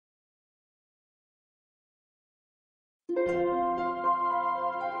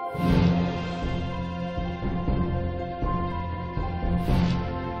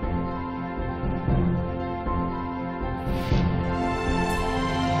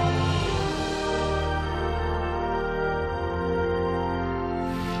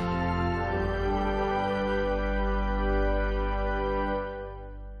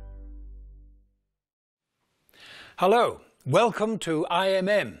Hello, welcome to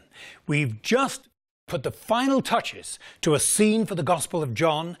IMM. We've just put the final touches to a scene for the Gospel of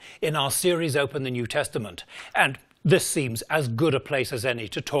John in our series Open the New Testament. And this seems as good a place as any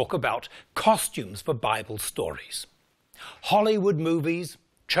to talk about costumes for Bible stories. Hollywood movies,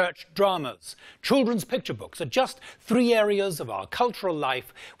 church dramas, children's picture books are just three areas of our cultural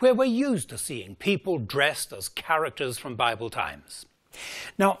life where we're used to seeing people dressed as characters from Bible times.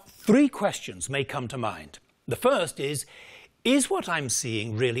 Now, three questions may come to mind. The first is what I'm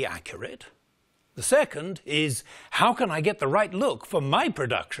seeing really accurate? The second is, how can I get the right look for my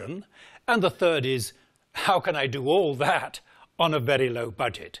production? And the third is, how can I do all that on a very low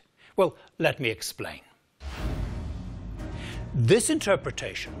budget? Well, let me explain. This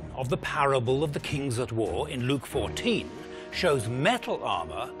interpretation of the parable of the kings at war in Luke 14 shows metal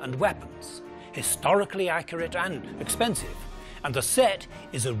armor and weapons, historically accurate and expensive. And the set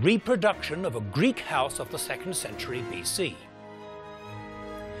is a reproduction of a Greek house of the 2nd century BC.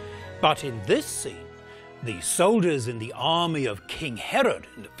 But in this scene, the soldiers in the army of King Herod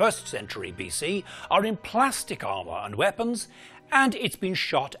in the 1st century BC are in plastic armor and weapons, and it's been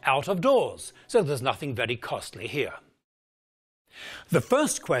shot out of doors, so there's nothing very costly here. The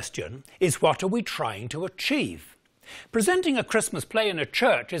first question is, what are we trying to achieve? Presenting a Christmas play in a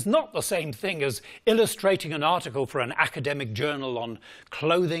church is not the same thing as illustrating an article for an academic journal on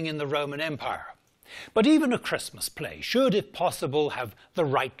clothing in the Roman Empire. But even a Christmas play should, if possible, have the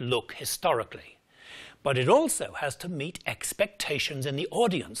right look historically. But it also has to meet expectations in the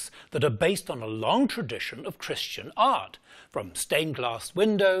audience that are based on a long tradition of Christian art, from stained glass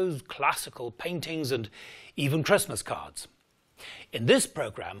windows, classical paintings, and even Christmas cards. In this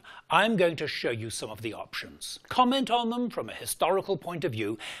program, I'm going to show you some of the options, comment on them from a historical point of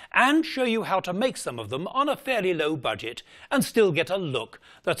view, and show you how to make some of them on a fairly low budget and still get a look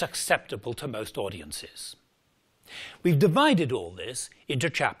that's acceptable to most audiences. We've divided all this into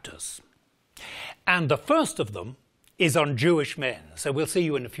chapters. And the first of them is on Jewish men, so we'll see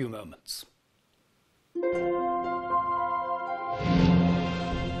you in a few moments.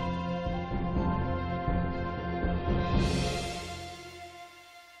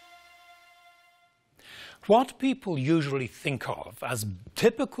 What people usually think of as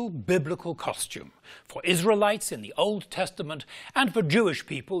typical biblical costume for Israelites in the Old Testament and for Jewish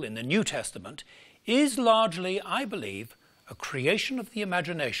people in the New Testament is largely, I believe, a creation of the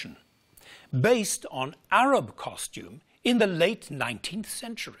imagination, based on Arab costume in the late 19th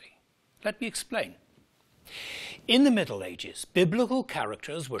century. Let me explain. In the Middle Ages, biblical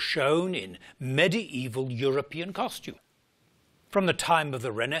characters were shown in medieval European costume. From the time of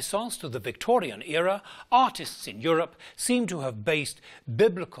the Renaissance to the Victorian era, artists in Europe seem to have based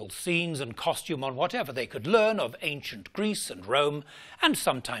biblical scenes and costume on whatever they could learn of ancient Greece and Rome, and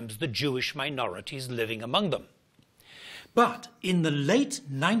sometimes the Jewish minorities living among them. But in the late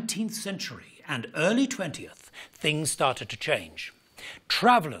 19th century and early 20th, things started to change.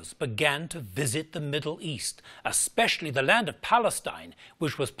 Travelers began to visit the Middle East, especially the land of Palestine,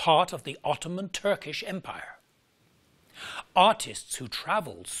 which was part of the Ottoman Turkish Empire. Artists who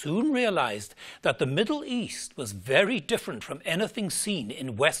traveled soon realized that the Middle East was very different from anything seen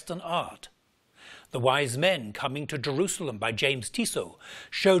in Western art. The Wise Men Coming to Jerusalem by James Tissot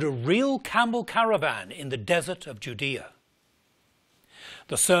showed a real camel caravan in the desert of Judea.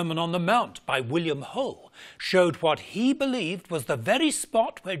 The Sermon on the Mount by William Hull showed what he believed was the very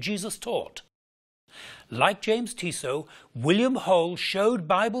spot where Jesus taught. Like James Tissot, William Hull showed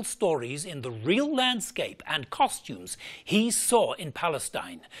Bible stories in the real landscape and costumes he saw in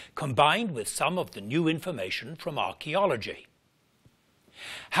Palestine, combined with some of the new information from archaeology.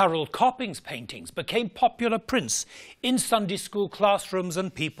 Harold Copping's paintings became popular prints in Sunday school classrooms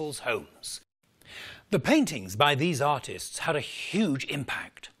and people's homes. The paintings by these artists had a huge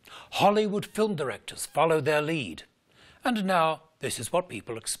impact. Hollywood film directors followed their lead. And now this is what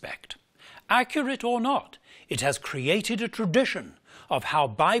people expect. Accurate or not, it has created a tradition of how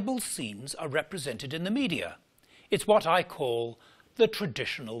Bible scenes are represented in the media. It's what I call the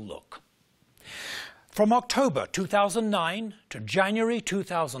traditional look. From October 2009 to January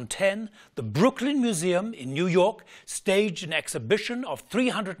 2010, the Brooklyn Museum in New York staged an exhibition of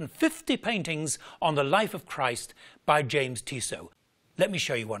 350 paintings on the life of Christ by James Tissot. Let me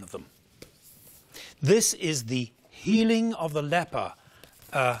show you one of them. This is the Healing of the Leper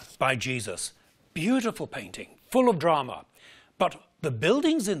by Jesus. Beautiful painting, full of drama. But the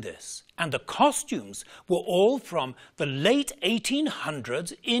buildings in this and the costumes were all from the late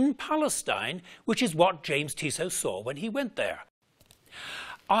 1800s in Palestine, which is what James Tissot saw when he went there.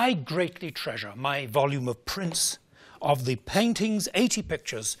 I greatly treasure my volume of prints of the paintings, 80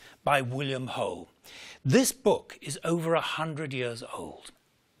 pictures by William Hoe. This book is over 100 years old.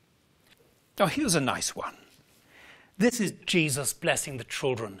 Now here's a nice one. This is Jesus blessing the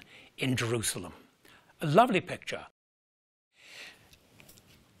children in Jerusalem. A lovely picture.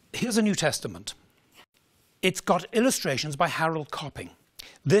 Here's a New Testament. It's got illustrations by Harold Copping.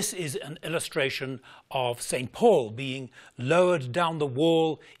 This is an illustration of St. Paul being lowered down the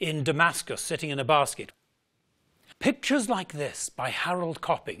wall in Damascus, sitting in a basket. Pictures like this by Harold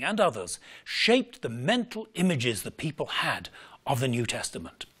Copping and others shaped the mental images the people had of the New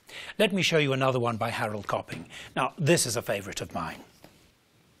Testament. Let me show you another one by Harold Copping. Now, this is a favourite of mine.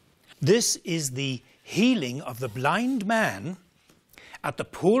 This is the healing of the blind man at the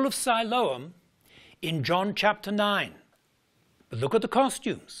pool of Siloam in John chapter 9. But look at the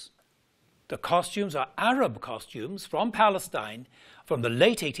costumes. The costumes are Arab costumes from Palestine from the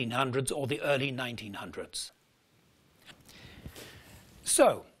late 1800s or the early 1900s.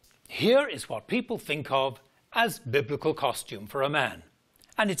 So, here is what people think of as biblical costume for a man.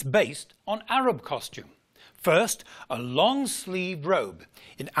 And it's based on Arab costume. First, a long-sleeved robe.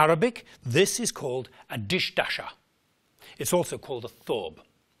 In Arabic, this is called a dishdasha. It's also called a thawb.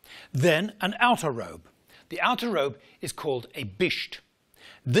 Then an outer robe. The outer robe is called a bisht.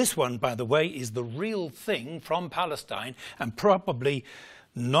 This one, by the way, is the real thing from Palestine and probably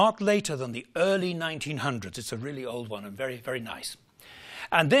not later than the early 1900s. It's a really old one and very, very nice.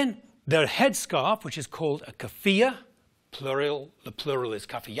 And then their headscarf, which is called a kafiyah, plural, the plural is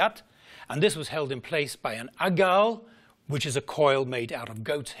kafiyat, and this was held in place by an agal, which is a coil made out of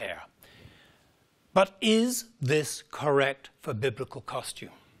goat's hair. But is this correct for biblical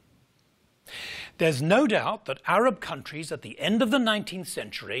costume? There's no doubt that Arab countries at the end of the 19th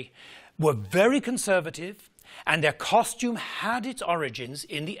century were very conservative and their costume had its origins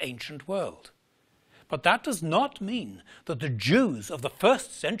in the ancient world. But that does not mean that the Jews of the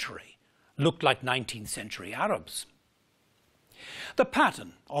first century looked like 19th century Arabs. The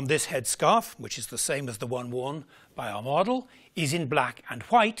pattern on this headscarf, which is the same as the one worn by our model, is in black and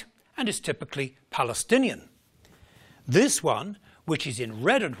white and is typically Palestinian. This one, which is in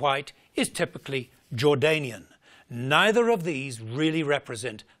red and white, is typically Jordanian. Neither of these really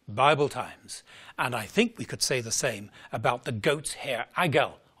represent Bible times, and I think we could say the same about the goat's hair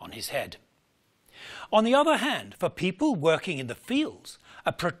agal on his head. On the other hand, for people working in the fields,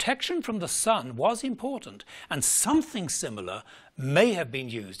 a protection from the sun was important, and something similar may have been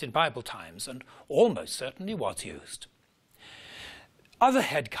used in Bible times, and almost certainly was used. Other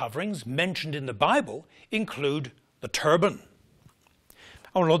head coverings mentioned in the Bible include the turban.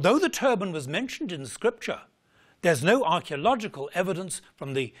 Although the turban was mentioned in the Scripture, there's no archaeological evidence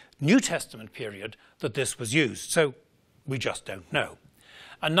from the New Testament period that this was used, so we just don't know.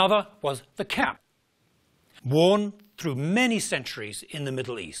 Another was the cap, worn through many centuries in the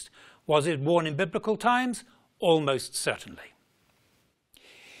Middle East. Was it worn in biblical times? Almost certainly.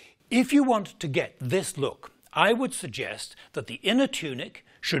 If you want to get this look, I would suggest that the inner tunic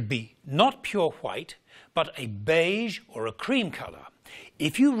should be not pure white, but a beige or a cream colour.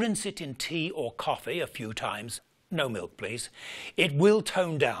 If you rinse it in tea or coffee a few times, no milk please, it will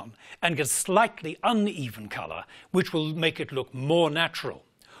tone down and get a slightly uneven colour, which will make it look more natural.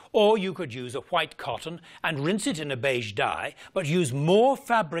 Or you could use a white cotton and rinse it in a beige dye, but use more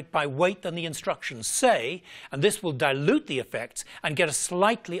fabric by weight than the instructions say, and this will dilute the effects and get a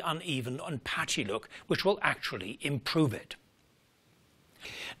slightly uneven and patchy look, which will actually improve it.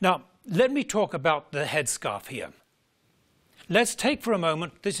 Now, let me talk about the headscarf here. Let's take for a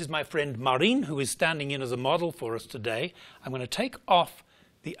moment, this is my friend Marin, who is standing in as a model for us today. I'm going to take off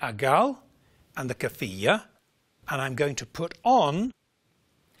the agal and the kafiyah, and I'm going to put on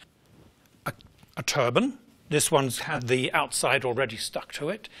a turban. This one's had the outside already stuck to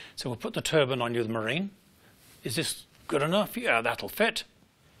it, so we'll put the turban on you, Marin. Is this good enough? Yeah, that'll fit.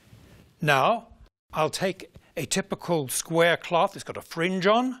 Now, I'll take a typical square cloth. It's got a fringe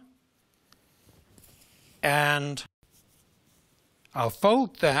on, and I'll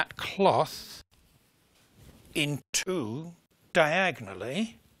fold that cloth in two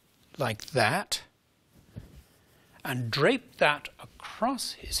diagonally, like that, and drape that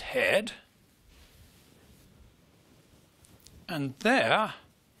across his head. And there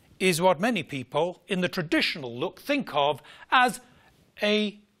is what many people in the traditional look think of as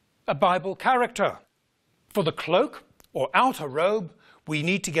a Bible character. For the cloak or outer robe, we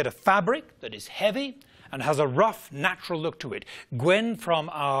need to get a fabric that is heavy and has a rough, natural look to it. Gwen from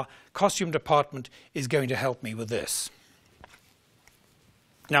our costume department is going to help me with this.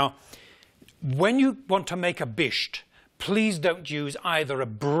 Now, when you want to make a bisht, please don't use either a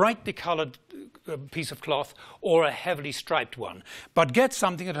brightly coloured piece of cloth or a heavily striped one, but get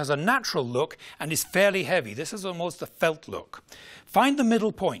something that has a natural look and is fairly heavy. This is almost a felt look. Find the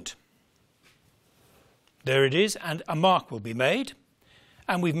middle point. There it is, and a mark will be made,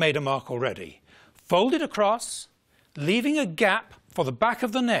 and we've made a mark already. Fold it across, leaving a gap for the back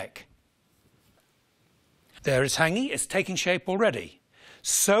of the neck. There it's hanging, it's taking shape already.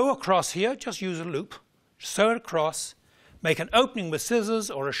 Sew across here, just use a loop, sew it across, make an opening with scissors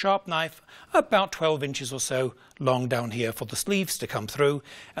or a sharp knife about 12 inches or so long down here for the sleeves to come through,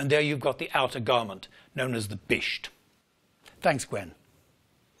 and there you've got the outer garment known as the bisht. Thanks, Gwen.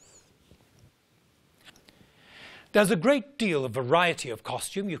 There's a great deal of variety of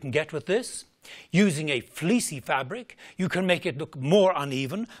costume you can get with this. Using a fleecy fabric, you can make it look more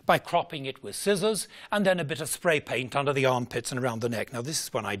uneven by cropping it with scissors and then a bit of spray paint under the armpits and around the neck. Now, this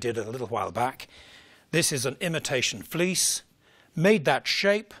is one I did a little while back. This is an imitation fleece, made that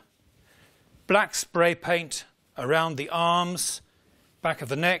shape, black spray paint around the arms, back of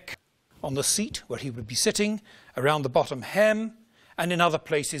the neck, on the seat where he would be sitting, around the bottom hem, and in other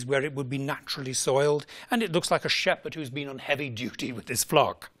places where it would be naturally soiled, and it looks like a shepherd who's been on heavy duty with his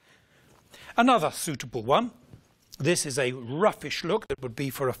flock. Another suitable one, this is a roughish look that would be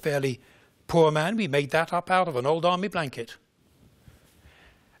for a fairly poor man. We made that up out of an old army blanket.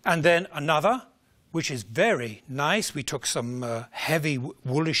 And then another, which is very nice. We took some heavy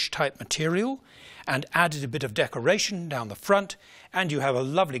woolish type material and added a bit of decoration down the front, and you have a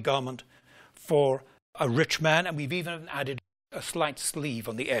lovely garment for a rich man, and we've even added a slight sleeve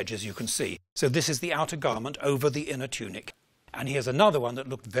on the edge, as you can see. So this is the outer garment over the inner tunic. And here's another one that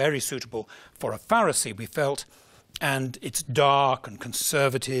looked very suitable for a Pharisee, we felt, and it's dark and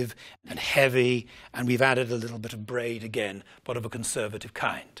conservative and heavy, and we've added a little bit of braid again, but of a conservative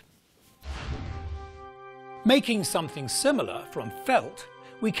kind. Making something similar from felt,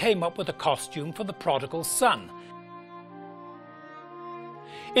 we came up with a costume for the prodigal son.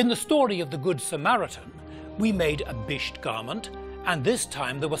 In the story of the Good Samaritan, we made a bisht garment, and this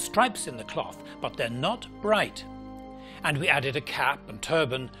time there were stripes in the cloth, but they're not bright. And we added a cap and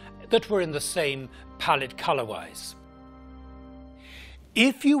turban that were in the same palette colour-wise.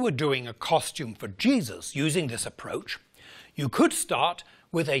 If you were doing a costume for Jesus using this approach, you could start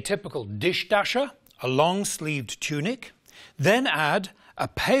with a typical dish dasher, a long-sleeved tunic, then add a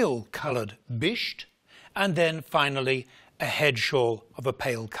pale-coloured bisht, and then finally a head shawl of a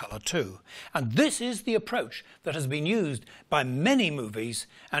pale colour too. And this is the approach that has been used by many movies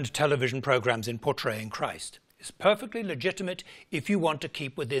and television programmes in portraying Christ. It's perfectly legitimate if you want to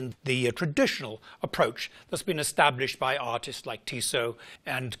keep within the traditional approach that's been established by artists like Tissot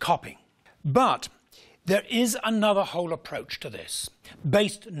and Copping. But there is another whole approach to this,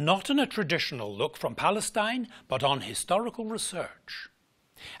 based not on a traditional look from Palestine, but on historical research.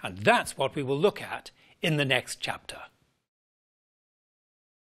 And that's what we will look at in the next chapter.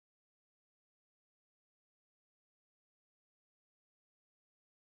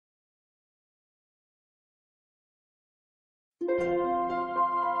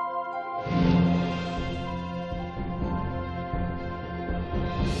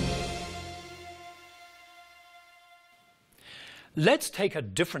 Let's take a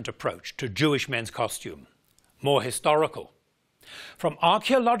different approach to Jewish men's costume, more historical. From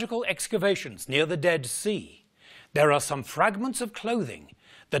archaeological excavations near the Dead Sea, there are some fragments of clothing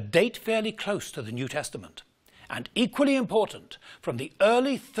that date fairly close to the New Testament. And equally important, from the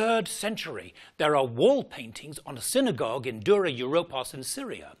early 3rd century, there are wall paintings on a synagogue in Dura Europos in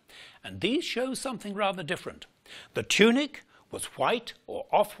Syria. And these show something rather different. The tunic was white or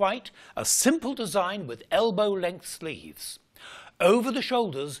off-white, a simple design with elbow-length sleeves. Over the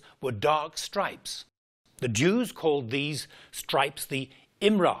shoulders were dark stripes. The Jews called these stripes the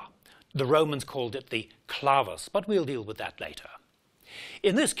imra. The Romans called it the clavus, but we'll deal with that later.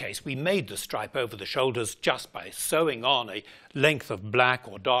 In this case, we made the stripe over the shoulders just by sewing on a length of black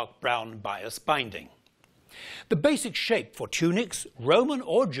or dark brown bias binding. The basic shape for tunics, Roman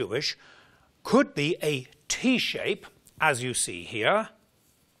or Jewish, could be a T-shape, as you see here,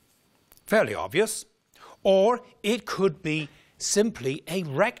 fairly obvious, or it could be simply a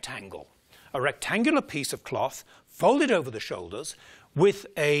rectangular piece of cloth folded over the shoulders with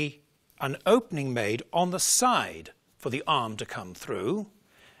an opening made on the side for the arm to come through,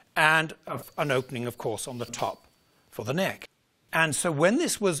 and an opening, of course, on the top for the neck. And so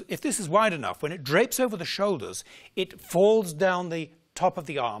if this is wide enough, when it drapes over the shoulders, it falls down the top of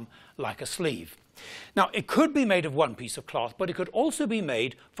the arm like a sleeve. Now, it could be made of one piece of cloth, but it could also be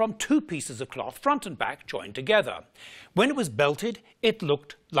made from two pieces of cloth, front and back, joined together. When it was belted, it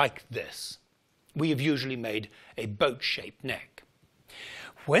looked like this. We have usually made a boat-shaped neck.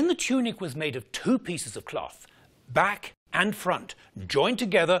 When the tunic was made of two pieces of cloth, back and front, joined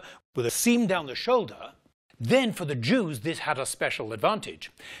together with a seam down the shoulder, then for the Jews this had a special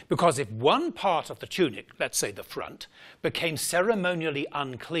advantage, because if one part of the tunic, let's say the front, became ceremonially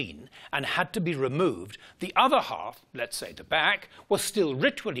unclean and had to be removed, the other half, let's say the back, was still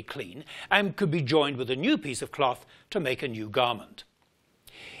ritually clean and could be joined with a new piece of cloth to make a new garment.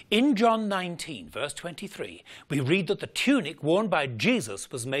 In John 19, verse 23, we read that the tunic worn by Jesus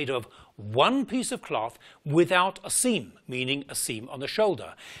was made of one piece of cloth without a seam, meaning a seam on the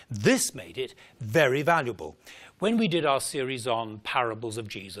shoulder. This made it very valuable. When we did our series on parables of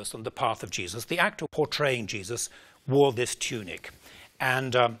Jesus and the path of Jesus, the actor portraying Jesus wore this tunic.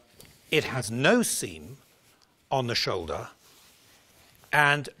 And it has no seam on the shoulder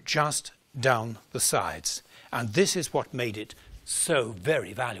and just down the sides. And this is what made it so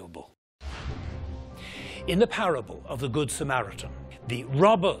very valuable. In the parable of the Good Samaritan, the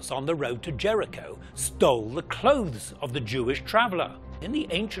robbers on the road to Jericho stole the clothes of the Jewish traveller. In the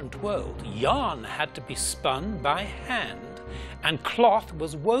ancient world, yarn had to be spun by hand and cloth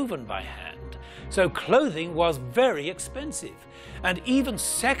was woven by hand. So clothing was very expensive, and even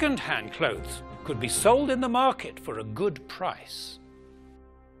second-hand clothes could be sold in the market for a good price.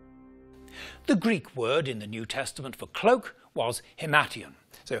 The Greek word in the New Testament for cloak was hemation.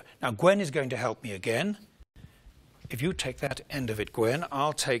 So now Gwen is going to help me again. If you take that end of it, Gwen,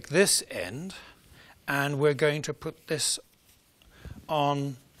 I'll take this end, and we're going to put this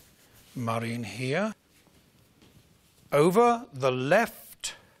on Maureen here. Over the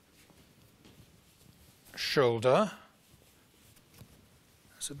left shoulder,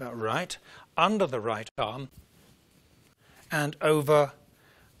 that's about right, under the right arm, and over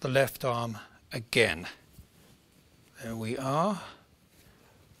the left arm again. There we are.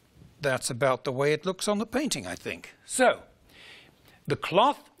 That's about the way it looks on the painting, I think. So, the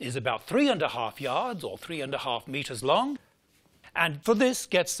cloth is about 3.5 yards or 3.5 meters long, and for this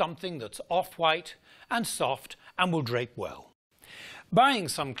get something that's off-white and soft and will drape well. Buying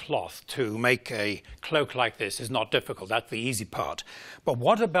some cloth to make a cloak like this is not difficult, that's the easy part. But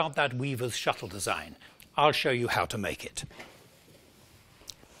what about that weaver's shuttle design? I'll show you how to make it.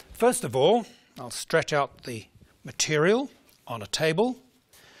 First of all, I'll stretch out the material on a table.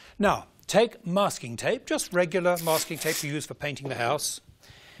 Now, take masking tape, just regular masking tape you use for painting the house.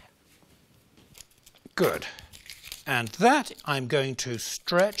 Good. And that I'm going to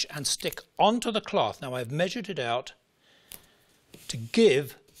stretch and stick onto the cloth. Now, I've measured it out to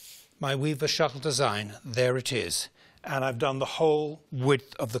give my weaver shuttle design. There it is. And I've done the whole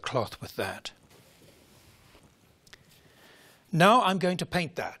width of the cloth with that. Now I'm going to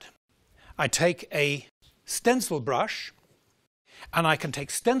paint that. I take a stencil brush, and I can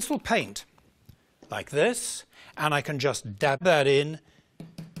take stencil paint like this, and I can just dab that in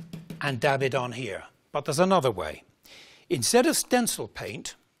and dab it on here. But there's another way. Instead of stencil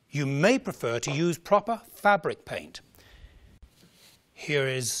paint, you may prefer to use proper fabric paint. Here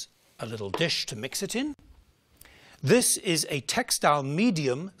is a little dish to mix it in. This is a textile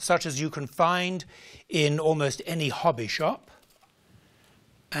medium such as you can find in almost any hobby shop.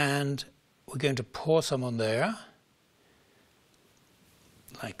 And we're going to pour some on there,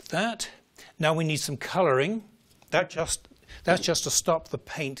 like that. Now we need some colouring. That's just to stop the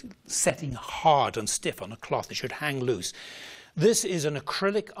paint setting hard and stiff on a cloth. It should hang loose. This is an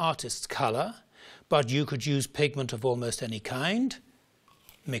acrylic artist's colour, but you could use pigment of almost any kind.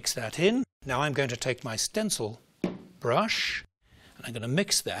 Mix that in. Now I'm going to take my stencil brush and I'm going to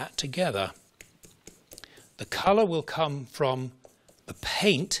mix that together. The colour will come from the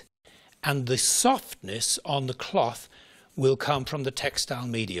paint, and the softness on the cloth will come from the textile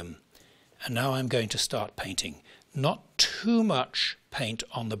medium. And now I'm going to start painting. Not too much paint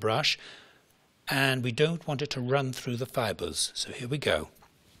on the brush, and we don't want it to run through the fibres. So here we go.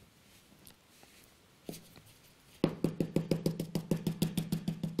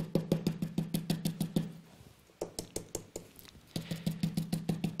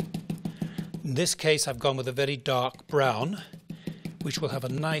 In this case, I've gone with a very dark brown, which will have a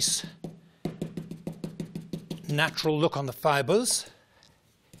nice natural look on the fibres.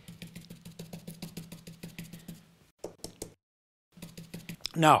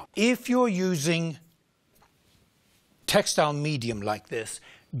 Now, if you're using textile medium like this,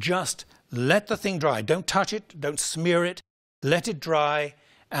 just let the thing dry. Don't touch it, don't smear it. let it dry,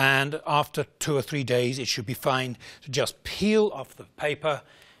 and after 2 or 3 days it should be fine to just peel off the paper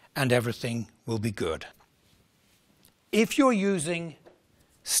and everything will be good. If you're using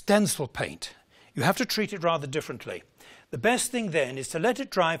stencil paint, you have to treat it rather differently. The best thing then is to let it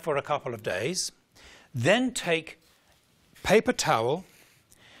dry for a couple of days, then take paper towel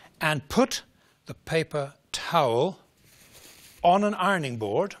and put the paper towel on an ironing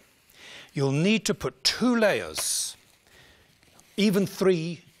board. You'll need to put 2 layers, even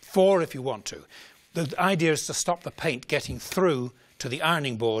 3, 4 if you want to. The idea is to stop the paint getting through to the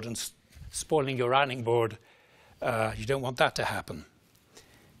ironing board and spoiling your ironing board. You don't want that to happen.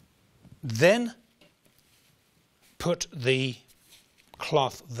 Then put the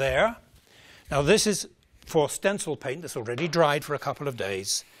cloth there. Now this is for stencil paint that's already dried for a couple of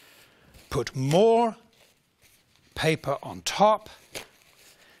days. Put more paper on top.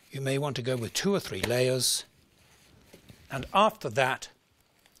 You may want to go with 2 or 3 layers. And after that,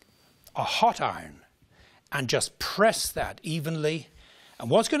 a hot iron, and just press that evenly. And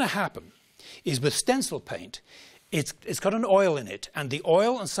what's going to happen is with stencil paint, it's got an oil in it, and the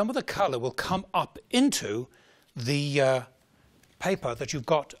oil and some of the colour will come up into the paper that you've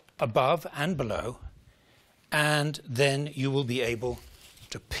got above and below, and then you will be able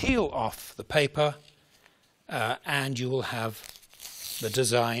to peel off the paper and you will have the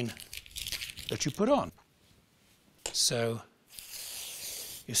design that you put on. So,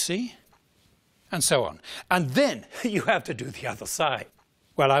 you see? And so on. And then you have to do the other side.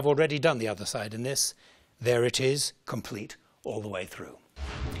 Well, I've already done the other side in this. There it is, complete all the way through.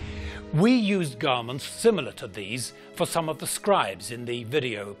 We used garments similar to these for some of the scribes in the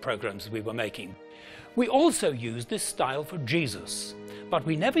video programs we were making. We also used this style for Jesus, but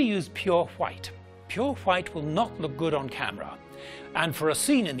we never used pure white. Pure white will not look good on camera. And for a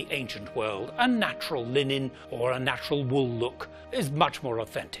scene in the ancient world, a natural linen or a natural wool look is much more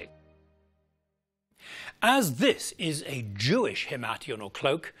authentic. As this is a Jewish himation or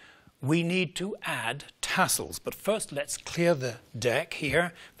cloak, we need to add tassels. But first let's clear the deck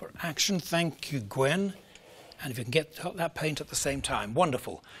here for action. Thank you, Gwen. And if you can get that paint at the same time,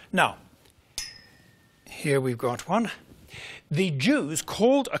 wonderful. Now, here we've got one. The Jews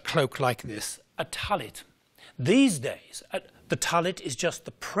called a cloak like this a talit. These days, the talit is just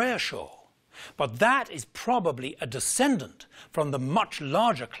the prayer shawl, but that is probably a descendant from the much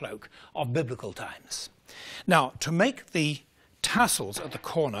larger cloak of biblical times. Now, to make the tassels at the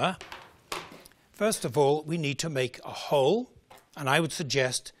corner, first of all, we need to make a hole, and I would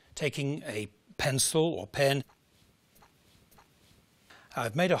suggest taking a pencil or pen.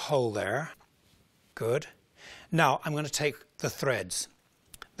 I've made a hole there. Good. Now, I'm going to take the threads.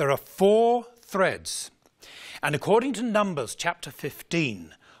 There are 4 threads. And according to Numbers chapter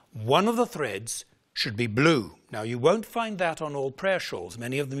 15, one of the threads should be blue. Now, you won't find that on all prayer shawls.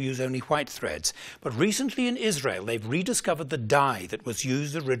 Many of them use only white threads. But recently in Israel, they've rediscovered the dye that was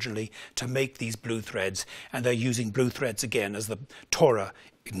used originally to make these blue threads, and they're using blue threads again as the Torah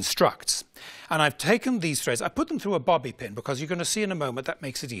instructs. And I've taken these threads, I put them through a bobby pin because you're going to see in a moment that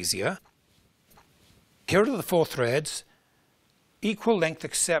makes it easier. Here are the 4 threads, equal length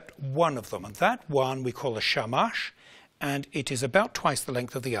except one of them, and that one we call a shamash, and it is about twice the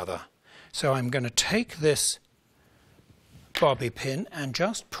length of the other. So I'm going to take this bobby pin and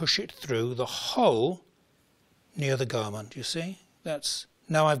just push it through the hole near the garment. You see?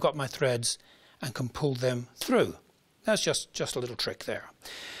 Now I've got my threads and can pull them through. That's just a little trick there.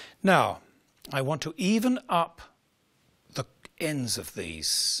 Now, I want to even up the ends of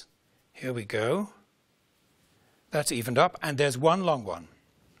these. Here we go. That's evened up, and there's one long one.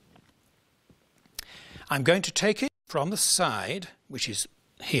 I'm going to take it from the side, which is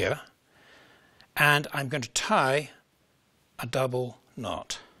here, and I'm going to tie a double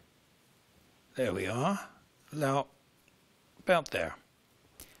knot. There we are. Now, about there.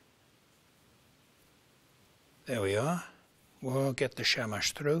 There we are. We'll get the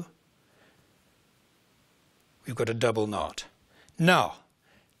shamash through. We've got a double knot. Now,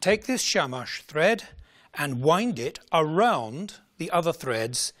 take this shamash thread and wind it around the other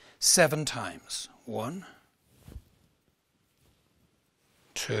threads 7 times. 1,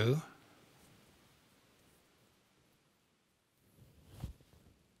 2,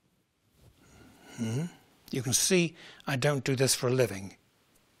 3. You can see I don't do this for a living.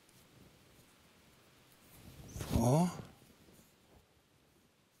 4.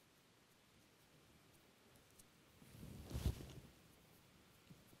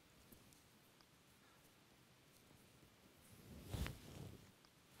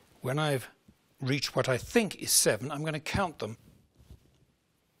 When I've reached what I think is 7, I'm going to count them.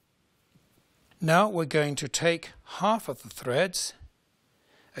 Now we're going to take half of the threads,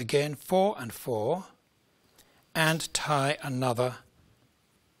 again 4 and 4, and tie another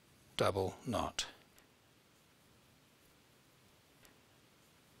double knot.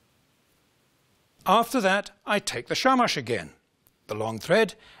 After that, I take the shamash again, the long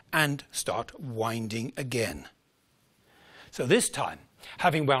thread, and start winding again. So this time,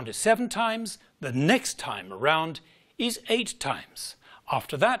 having wound it 7 times, the next time around is 8 times.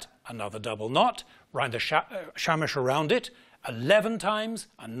 After that, another double knot, wind the shamash around it, 11 times,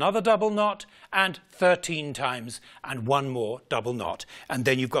 another double knot, and 13 times, and one more double knot. And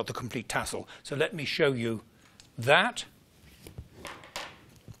then you've got the complete tassel. So let me show you that.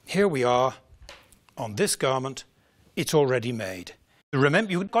 Here we are on this garment. It's already made.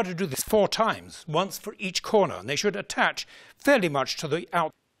 Remember, you've got to do this 4 times, once for each corner, and they should attach fairly much to the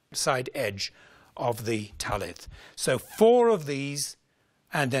outside edge of the talith. So 4 of these,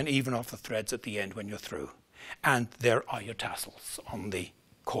 and then even off the threads at the end when you're through. And there are your tassels on the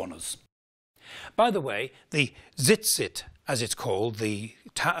corners. By the way, the zitzit, as it's called, the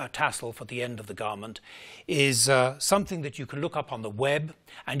tassel for the end of the garment, is something that you can look up on the web,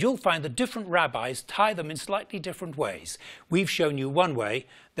 and you'll find that different rabbis tie them in slightly different ways. We've shown you one way.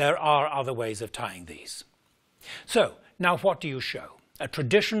 There are other ways of tying these. So, now what do you show? A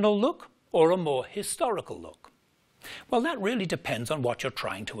traditional look or a more historical look? Well, that really depends on what you're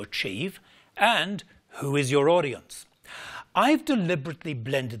trying to achieve and who is your audience. I've deliberately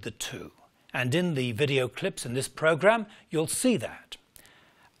blended the two, and in the video clips in this program, you'll see that.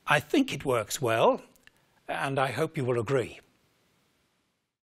 I think it works well, and I hope you will agree.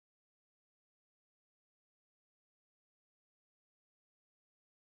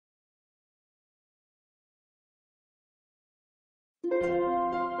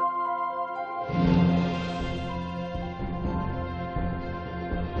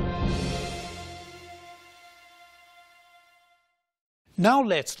 Now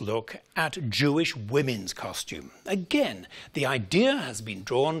let's look at Jewish women's costume. Again, the idea has been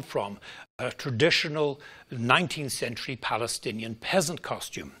drawn from a traditional 19th century Palestinian peasant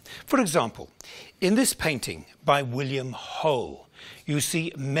costume. For example, in this painting by William Hole, you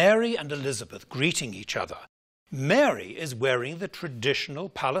see Mary and Elizabeth greeting each other. Mary is wearing the traditional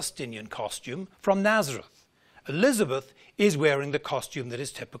Palestinian costume from Nazareth. Elizabeth is wearing the costume that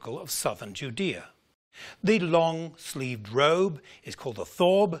is typical of southern Judea. The long-sleeved robe is called a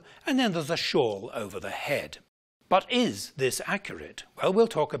thorb, and then there's a shawl over the head. But is this accurate? Well, we'll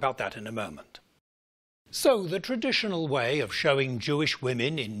talk about that in a moment. So, the traditional way of showing Jewish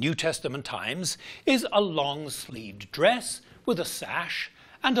women in New Testament times is a long-sleeved dress with a sash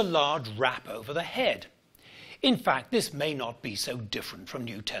and a large wrap over the head. In fact, this may not be so different from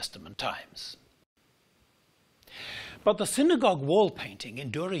New Testament times. But the synagogue wall painting in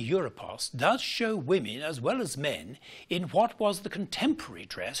Dura Europos does show women as well as men in what was the contemporary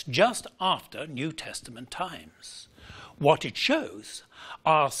dress just after New Testament times. What it shows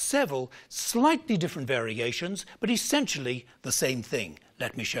are several slightly different variations, but essentially the same thing.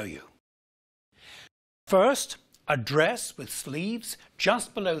 Let me show you. First, a dress with sleeves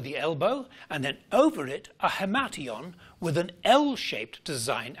just below the elbow, and then over it a hemation with an L-shaped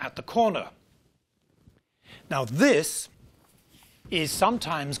design at the corner. Now this is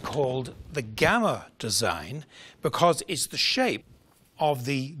sometimes called the gamma design because it's the shape of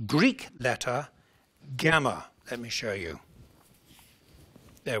the Greek letter gamma. Let me show you.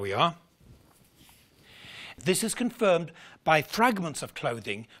 There we are. This is confirmed by fragments of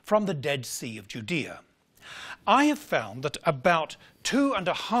clothing from the Dead Sea of Judea. I have found that about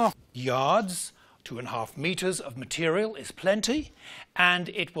 2.5 yards 2.5 meters of material is plenty, and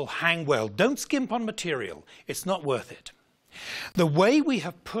it will hang well. Don't skimp on material. It's not worth it. The way we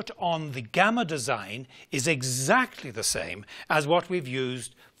have put on the gamma design is exactly the same as what we've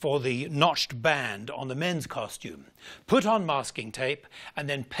used for the notched band on the men's costume. Put on masking tape and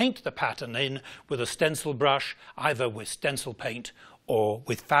then paint the pattern in with a stencil brush, either with stencil paint or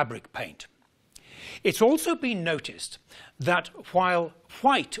with fabric paint. It's also been noticed that while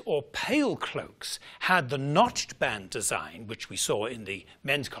white or pale cloaks had the notched band design, which we saw in the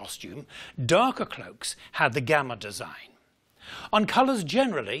men's costume, darker cloaks had the gamma design. On colours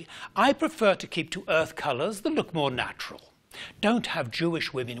generally, I prefer to keep to earth colours that look more natural. Don't have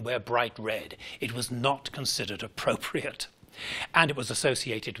Jewish women wear bright red. It was not considered appropriate, and it was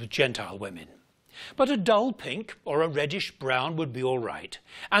associated with Gentile women. But a dull pink or a reddish brown would be all right,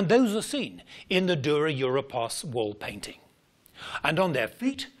 and those are seen in the Dura Europos wall painting. And on their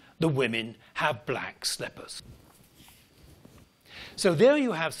feet, the women have black slippers. So there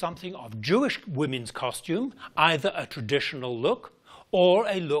you have something of Jewish women's costume, either a traditional look or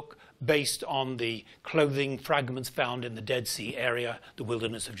a look based on the clothing fragments found in the Dead Sea area, the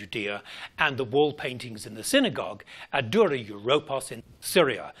wilderness of Judea, and the wall paintings in the synagogue at Dura Europos in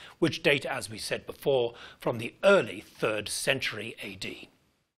Syria, which date, as we said before, from the early 3rd century AD.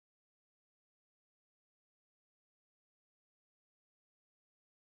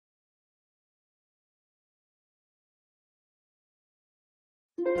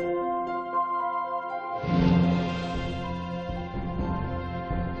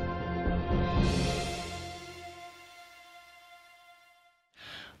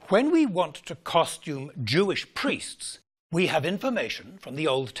 When we want to costume Jewish priests, we have information from the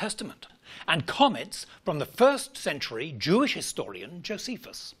Old Testament and comments from the 1st century Jewish historian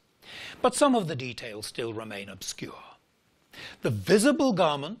Josephus. But some of the details still remain obscure. The visible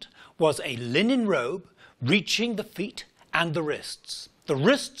garment was a linen robe reaching the feet and the wrists. The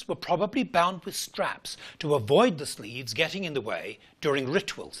wrists were probably bound with straps to avoid the sleeves getting in the way during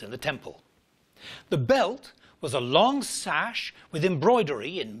rituals in the temple. The belt was a long sash with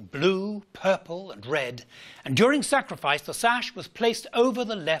embroidery in blue, purple and red, and during sacrifice the sash was placed over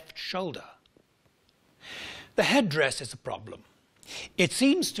the left shoulder. The headdress is a problem. It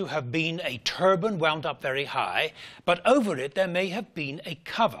seems to have been a turban wound up very high, but over it there may have been a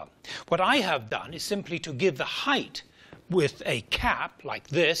cover. What I have done is simply to give the height with a cap like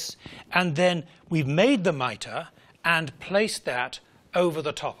this, and then we've made the mitre and placed that over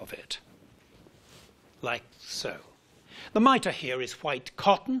the top of it, like so. The mitre here is white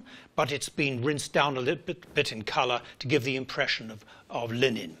cotton, but it's been rinsed down a little bit in colour to give the impression of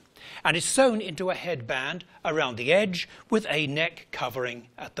linen. And it's sewn into a headband around the edge with a neck covering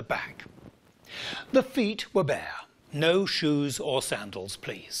at the back. The feet were bare. No shoes or sandals,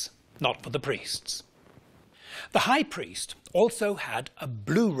 please. Not for the priests. The high priest also had a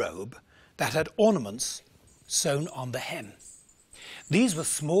blue robe that had ornaments sewn on the hem. These were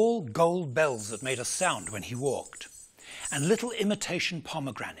small gold bells that made a sound when he walked, and little imitation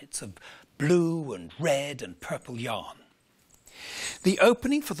pomegranates of blue and red and purple yarn. The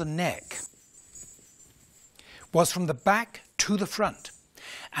opening for the neck was from the back to the front,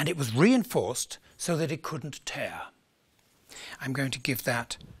 and it was reinforced so that it couldn't tear. I'm going to give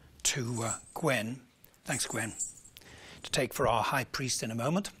that to Gwen. Thanks, Gwen, to take for our high priest in a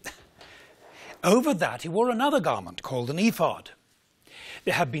moment. Over that he wore another garment called an ephod.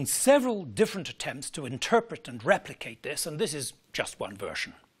 There have been several different attempts to interpret and replicate this, and this is just one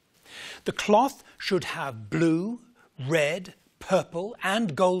version. The cloth should have blue, red, purple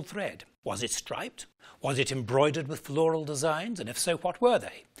and gold thread. Was it striped? Was it embroidered with floral designs? And if so, what were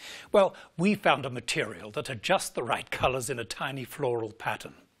they? Well, we found a material that had just the right colours in a tiny floral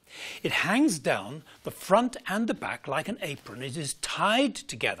pattern. It hangs down the front and the back like an apron. It is tied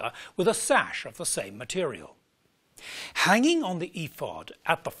together with a sash of the same material. Hanging on the ephod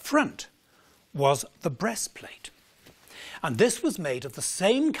at the front was the breastplate, and this was made of the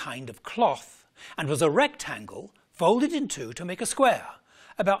same kind of cloth and was a rectangle folded in two to make a square,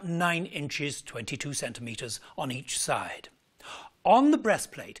 about 9 inches 22 centimetres on each side. On the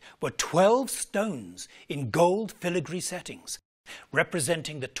breastplate were 12 stones in gold filigree settings,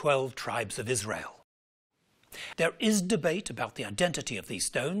 representing the 12 tribes of Israel. There is debate about the identity of these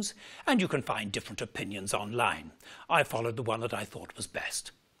stones, and you can find different opinions online. I followed the one that I thought was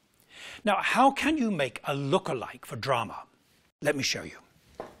best. Now, how can you make a look-alike for drama? Let me show you.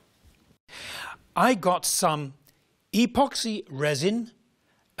 I got some epoxy resin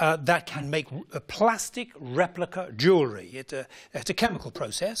that can make a plastic replica jewellery. It's a chemical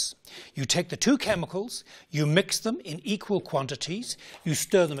process. You take the two chemicals, you mix them in equal quantities, you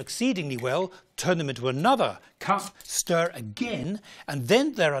stir them exceedingly well, turn them into another cup, stir again, and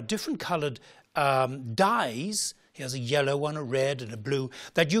then there are different coloured dyes. Here's a yellow one, a red and a blue,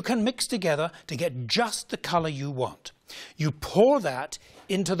 that you can mix together to get just the colour you want. You pour that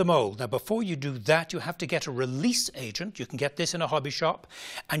into the mould. Now, before you do that, you have to get a release agent. You can get this in a hobby shop,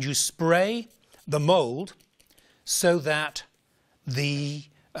 and you spray the mould so that the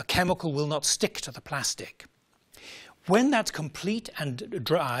chemical will not stick to the plastic. When that's complete and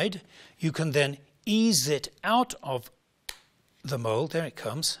dried, you can then ease it out of the mould. There it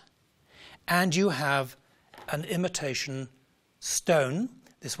comes. And you have an imitation stone.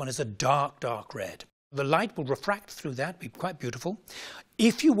 This one is a dark, dark red. The light will refract through that, be quite beautiful.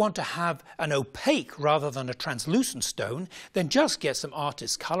 If you want to have an opaque rather than a translucent stone, then just get some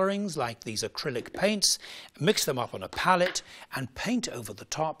artist's colourings like these acrylic paints, mix them up on a palette and paint over the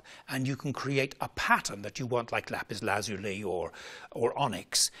top, and you can create a pattern that you want, like lapis lazuli or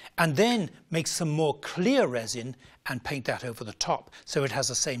onyx, and then make some more clear resin and paint that over the top so it has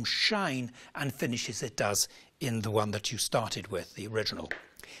the same shine and finish as it does in the one that you started with, the original.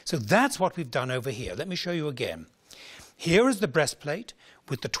 So that's what we've done over here. Let me show you again. Here is the breastplate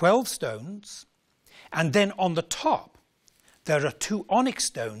with the 12 stones, and then on the top there are 2 onyx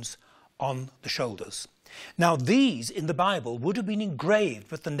stones on the shoulders. Now these in the Bible would have been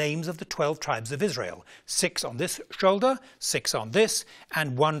engraved with the names of the 12 tribes of Israel. 6 on this shoulder, 6 on this,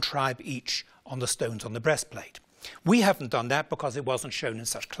 and 1 tribe each on the stones on the breastplate. We haven't done that because it wasn't shown in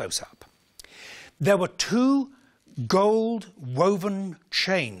such close-up. There were 2 gold woven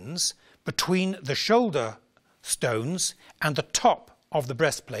chains between the shoulder stones and the top of the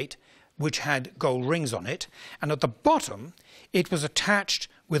breastplate, which had gold rings on it, and at the bottom it was attached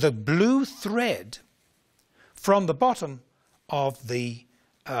with a blue thread from the bottom of the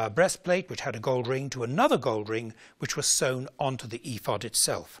breastplate, which had a gold ring, to another gold ring which was sewn onto the ephod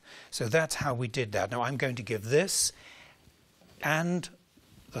itself. So that's how we did that. Now I'm going to give this and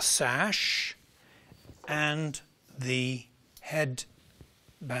the sash and the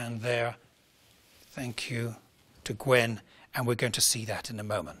headband there, thank you, to Gwen, and we're going to see that in a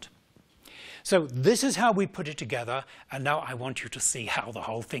moment. So this is how we put it together, and now I want you to see how the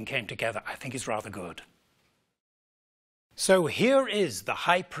whole thing came together. I think it's rather good. So here is the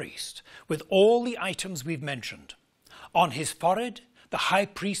high priest with all the items we've mentioned. On his forehead, the high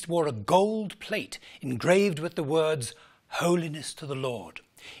priest wore a gold plate engraved with the words, "Holiness to the Lord."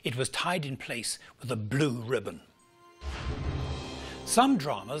 It was tied in place with a blue ribbon. Some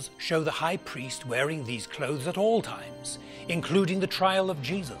dramas show the high priest wearing these clothes at all times, including the trial of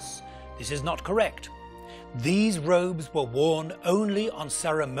Jesus. This is not correct. These robes were worn only on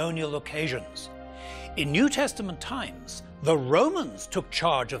ceremonial occasions. In New Testament times, the Romans took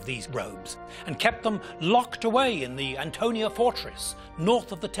charge of these robes and kept them locked away in the Antonia fortress,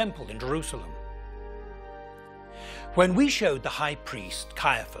 north of the temple in Jerusalem. When we showed the high priest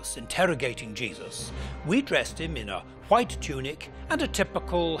Caiaphas interrogating Jesus, we dressed him in a white tunic and a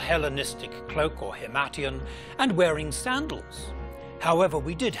typical Hellenistic cloak or himation, and wearing sandals. However,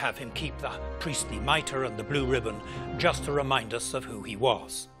 we did have him keep the priestly mitre and the blue ribbon just to remind us of who he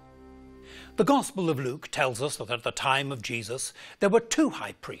was. The Gospel of Luke tells us that at the time of Jesus there were 2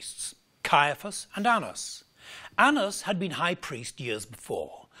 high priests, Caiaphas and Annas. Annas had been high priest years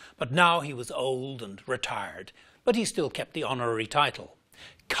before, but now he was old and retired, but he still kept the honorary title.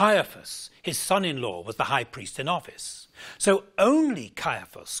 Caiaphas, his son-in-law, was the high priest in office. So only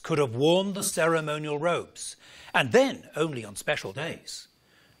Caiaphas could have worn the ceremonial robes, and then only on special days.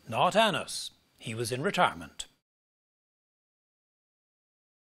 Not Annas. He was in retirement.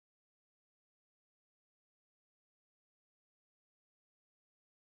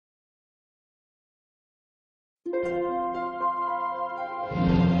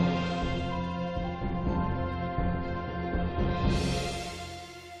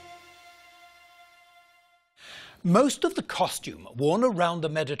 Most of the costume worn around the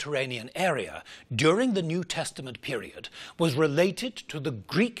Mediterranean area during the New Testament period was related to the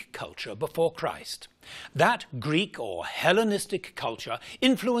Greek culture before Christ. That Greek or Hellenistic culture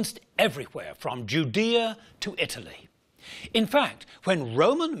influenced everywhere from Judea to Italy. In fact, when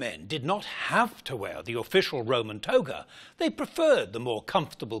Roman men did not have to wear the official Roman toga, they preferred the more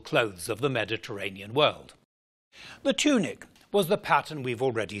comfortable clothes of the Mediterranean world. The tunic was the pattern we've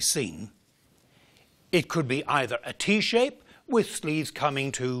already seen. It could be either a T-shape with sleeves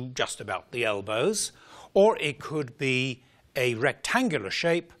coming to just about the elbows, or it could be a rectangular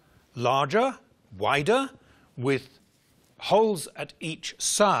shape, larger, wider, with holes at each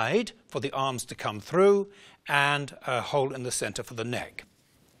side for the arms to come through, and a hole in the center for the neck.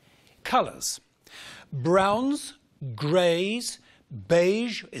 Colors. Browns, greys,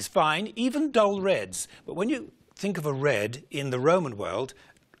 beige is fine, even dull reds. But when you think of a red in the Roman world,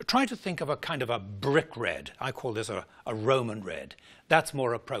 try to think of a kind of a brick red. I call this a Roman red. That's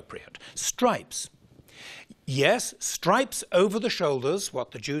more appropriate. Stripes. Yes, stripes over the shoulders, what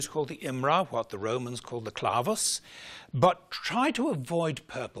the Jews call the imra, what the Romans call the clavus. But try to avoid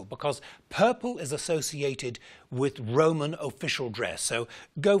purple, because purple is associated with Roman official dress. So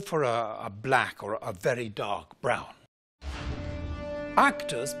go for a black or a very dark brown.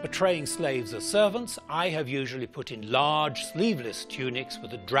 Actors portraying slaves as servants, I have usually put in large sleeveless tunics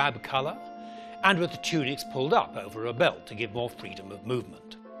with a drab colour and with the tunics pulled up over a belt to give more freedom of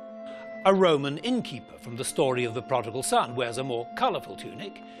movement. A Roman innkeeper from the story of the prodigal son wears a more colourful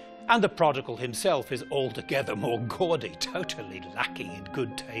tunic, and the prodigal himself is altogether more gaudy, totally lacking in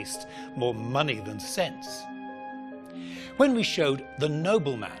good taste, more money than sense. When we showed the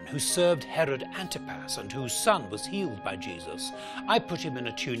nobleman who served Herod Antipas and whose son was healed by Jesus, I put him in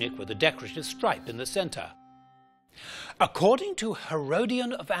a tunic with a decorative stripe in the center. According to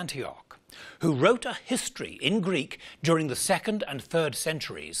Herodian of Antioch, who wrote a history in Greek during the 2nd and 3rd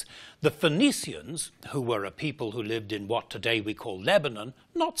centuries. The Phoenicians, who were a people who lived in what today we call Lebanon,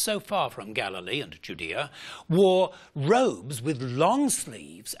 not so far from Galilee and Judea, wore robes with long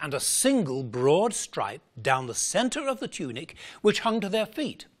sleeves and a single broad stripe down the centre of the tunic which hung to their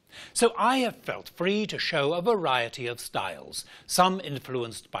feet. So I have felt free to show a variety of styles, some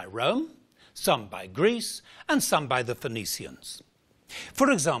influenced by Rome, some by Greece, and some by the Phoenicians.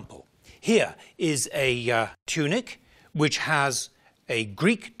 For example, here is a tunic which has a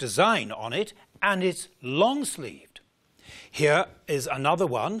Greek design on it and it's long-sleeved. Here is another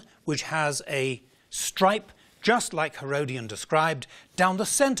one which has a stripe just like Herodian described down the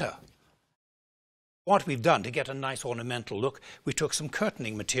centre. What we've done to get a nice ornamental look, we took some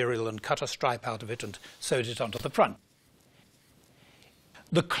curtaining material and cut a stripe out of it and sewed it onto the front.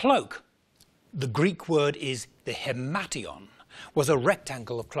 The cloak, the Greek word is the hemation, was a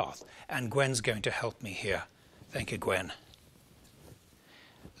rectangle of cloth, and Gwen's going to help me here. Thank you, Gwen.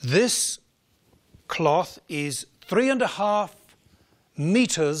 This cloth is 3.5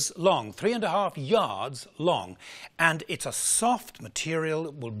 meters long, 3.5 yards long, and it's a soft material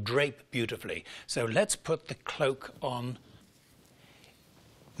that will drape beautifully. So let's put the cloak on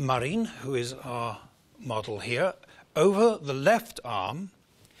Marin, who is our model here, over the left arm.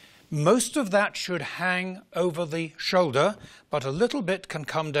 Most of that should hang over the shoulder, but a little bit can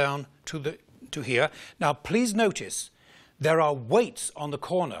come down to here. Now, please notice there are weights on the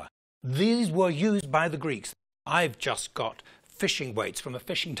corner. These were used by the Greeks. I've just got fishing weights from a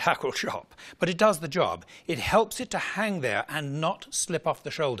fishing tackle shop, but it does the job. It helps it to hang there and not slip off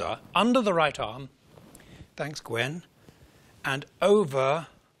the shoulder, under the right arm. Thanks, Gwen. And over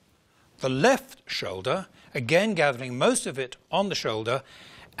the left shoulder, again gathering most of it on the shoulder.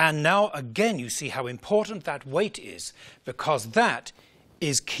 And now again you see how important that weight is, because that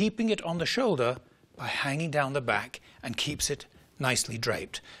is keeping it on the shoulder by hanging down the back and keeps it nicely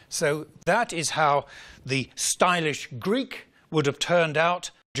draped. So that is how the stylish Greek would have turned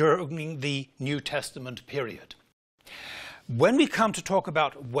out during the New Testament period. When we come to talk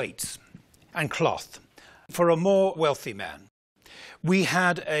about weights and cloth, for a more wealthy man, we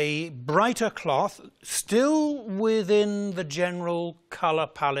had a brighter cloth, still within the general colour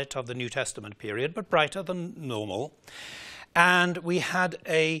palette of the New Testament period, but brighter than normal. And we had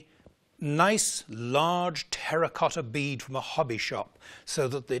a nice, large terracotta bead from a hobby shop, so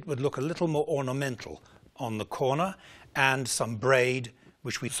that it would look a little more ornamental on the corner, and some braid,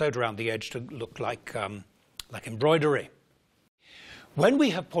 which we sewed around the edge to look like embroidery. When we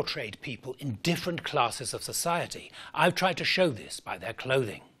have portrayed people in different classes of society, I've tried to show this by their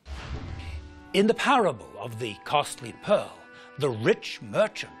clothing. In the parable of the costly pearl, the rich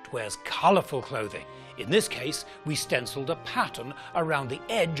merchant wears colourful clothing. In this case, we stenciled a pattern around the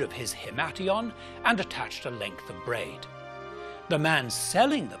edge of his hemation and attached a length of braid. The man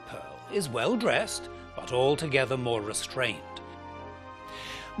selling the pearl is well dressed, but altogether more restrained.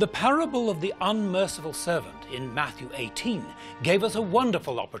 The parable of the unmerciful servant in Matthew 18 gave us a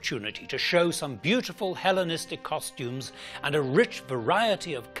wonderful opportunity to show some beautiful Hellenistic costumes and a rich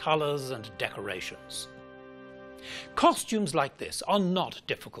variety of colours and decorations. Costumes like this are not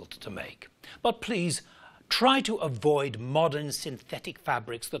difficult to make, but please try to avoid modern synthetic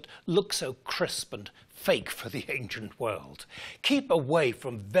fabrics that look so crisp and fake for the ancient world. Keep away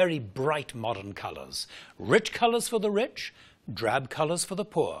from very bright modern colours. Rich colours for the rich, drab colours for the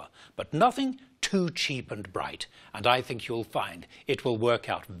poor, but nothing too cheap and bright, and I think you'll find it will work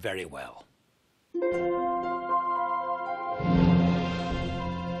out very well.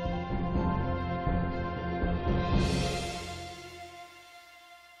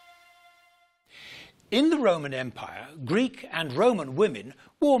 In the Roman Empire, Greek and Roman women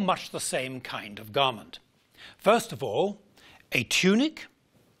wore much the same kind of garment. First of all, a tunic,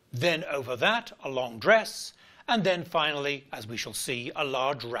 then over that a long dress, and then finally, as we shall see, a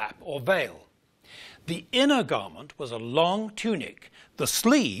large wrap or veil. The inner garment was a long tunic. The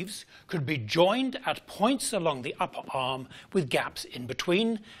sleeves could be joined at points along the upper arm with gaps in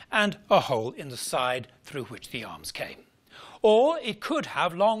between and a hole in the side through which the arms came. Or it could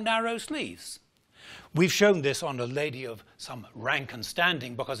have long, narrow sleeves. We've shown this on a lady of some rank and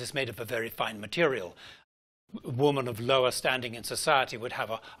standing because it's made of a very fine material. A woman of lower standing in society would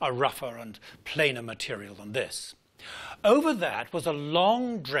have a rougher and plainer material than this. Over that was a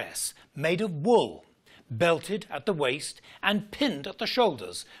long dress made of wool, belted at the waist and pinned at the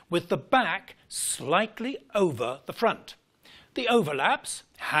shoulders, with the back slightly over the front. The overlaps,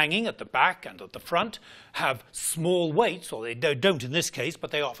 hanging at the back and at the front, have small weights, or they don't in this case,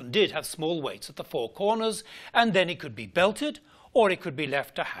 but they often did have small weights at the four corners, and then it could be belted, or it could be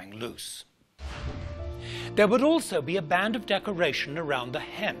left to hang loose. There would also be a band of decoration around the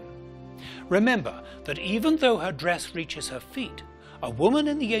hem. Remember that even though her dress reaches her feet, a woman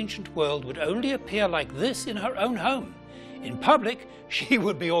in the ancient world would only appear like this in her own home. In public, she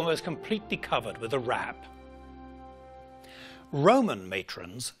would be almost completely covered with a wrap. Roman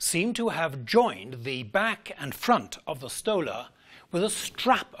matrons seem to have joined the back and front of the stola with a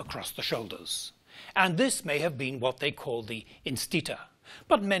strap across the shoulders, and this may have been what they called the instita.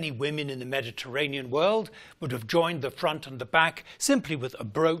 But many women in the Mediterranean world would have joined the front and the back simply with a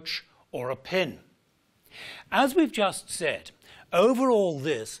brooch or a pin. As we've just said, over all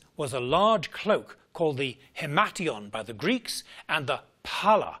this was a large cloak called the hemation by the Greeks and the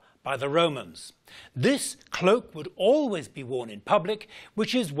palla by the Romans. This cloak would always be worn in public,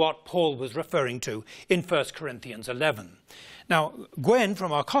 which is what Paul was referring to in 1 Corinthians 11. Now, Gwen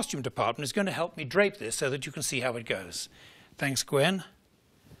from our costume department is going to help me drape this so that you can see how it goes. Thanks, Gwen.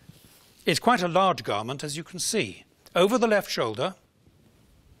 It's quite a large garment, as you can see. Over the left shoulder,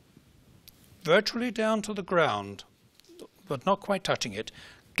 virtually down to the ground, but not quite touching it.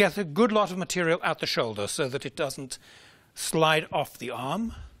 Get a good lot of material at the shoulder so that it doesn't slide off the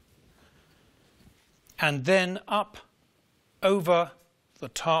arm. And then up over the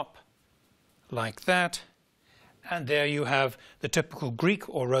top like that. And there you have the typical Greek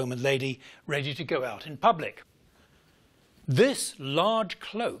or Roman lady ready to go out in public. This large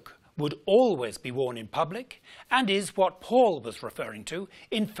cloak would always be worn in public and is what Paul was referring to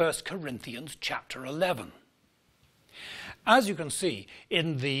in 1 Corinthians chapter 11. As you can see,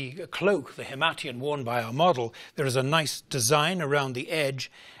 in the cloak, the hemation worn by our model, there is a nice design around the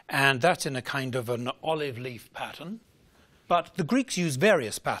edge, and that's in a kind of an olive leaf pattern. But the Greeks use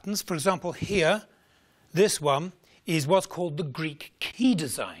various patterns. For example, here, this one is what's called the Greek key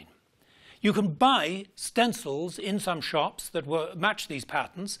design. You can buy stencils in some shops that match these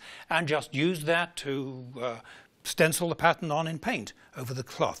patterns and just use that to stencil the pattern on in paint over the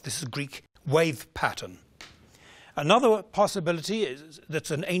cloth. This is a Greek wave pattern. Another possibility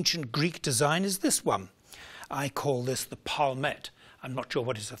that's an ancient Greek design is this one. I call this the palmette. I'm not sure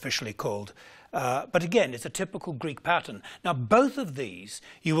what it's officially called. But again, it's a typical Greek pattern. Now, both of these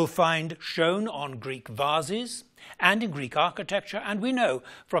you will find shown on Greek vases and in Greek architecture, and we know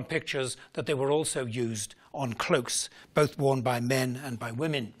from pictures that they were also used on cloaks, both worn by men and by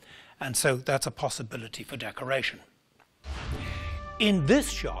women. And so that's a possibility for decoration. In this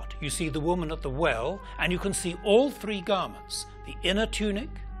shot, you see the woman at the well, and you can see all three garments: the inner tunic,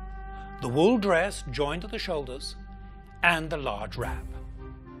 the wool dress joined at the shoulders, and the large wrap.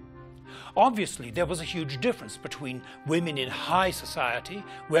 Obviously, there was a huge difference between women in high society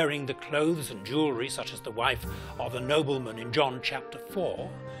wearing the clothes and jewelry such as the wife of a nobleman in John chapter 4,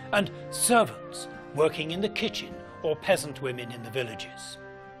 and servants working in the kitchen or peasant women in the villages.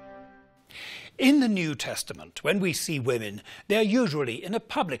 In the New Testament, when we see women, they're usually in a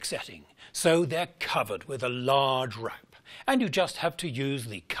public setting, so they're covered with a large wrap, and you just have to use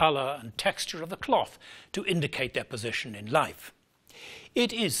the colour and texture of the cloth to indicate their position in life.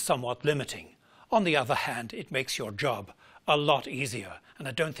 It is somewhat limiting. On the other hand, it makes your job a lot easier, and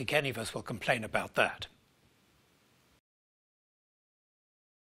I don't think any of us will complain about that.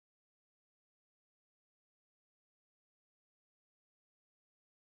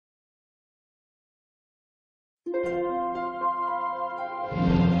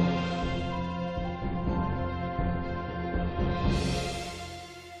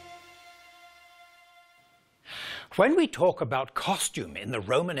 When we talk about costume in the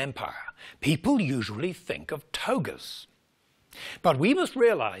Roman Empire, people usually think of togas. But we must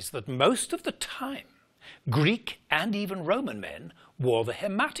realize that most of the time, Greek and even Roman men wore the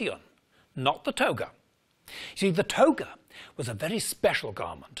hemation, not the toga. See, the toga was a very special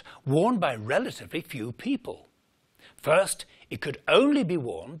garment worn by relatively few people. First, it could only be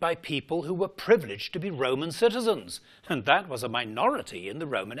worn by people who were privileged to be Roman citizens, and that was a minority in the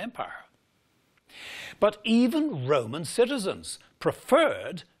Roman Empire. But even Roman citizens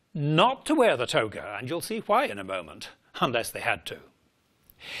preferred not to wear the toga, and you'll see why in a moment, unless they had to.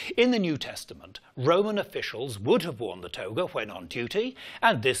 In the New Testament, Roman officials would have worn the toga when on duty,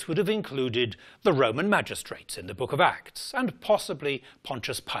 and this would have included the Roman magistrates in the book of Acts, and possibly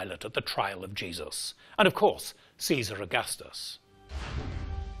Pontius Pilate at the trial of Jesus, and of course, Caesar Augustus.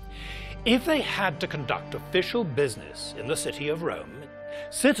 If they had to conduct official business in the city of Rome,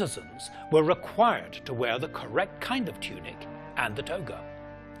 citizens were required to wear the correct kind of tunic and the toga.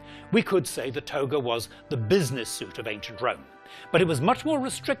 We could say the toga was the business suit of ancient Rome, but it was much more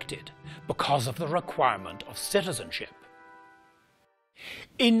restricted because of the requirement of citizenship.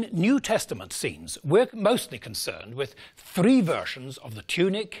 In New Testament scenes, we're mostly concerned with 3 versions of the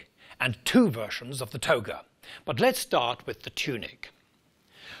tunic and 2 versions of the toga. But let's start with the tunic.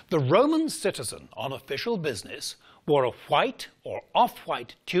 The Roman citizen on official business wore a white or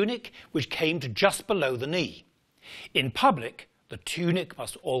off-white tunic which came to just below the knee. In public, the tunic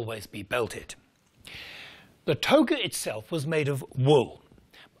must always be belted. The toga itself was made of wool,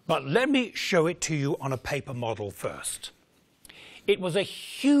 but let me show it to you on a paper model first. It was a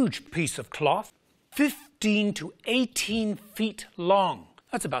huge piece of cloth, 15 to 18 feet long.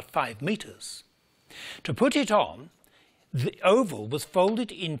 That's about 5 meters. To put it on, the oval was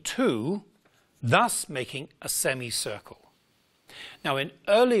folded in 2, thus making a semicircle. Now, in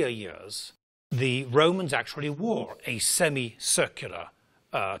earlier years, the Romans actually wore a semicircular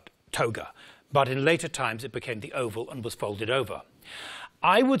toga, but in later times it became the oval and was folded over.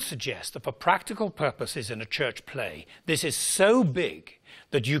 I would suggest that for practical purposes in a church play, this is so big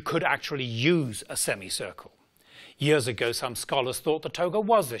that you could actually use a semicircle. Years ago, some scholars thought the toga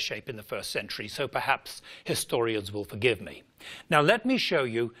was this shape in the 1st century, so perhaps historians will forgive me. Now let me show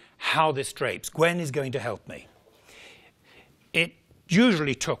you how this drapes. Gwen is going to help me. It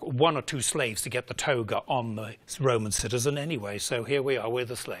usually took 1 or 2 slaves to get the toga on the Roman citizen anyway, so here we are with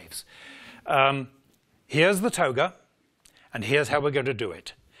the slaves. Here's the toga. And here's how we're going to do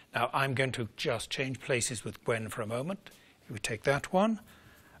it. Now, I'm going to just change places with Gwen for a moment. We take that one.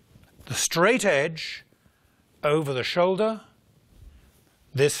 The straight edge over the shoulder.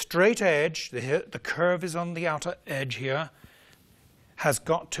 This straight edge, the curve is on the outer edge here, has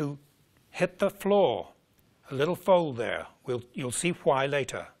got to hit the floor. A little fold there. You'll see why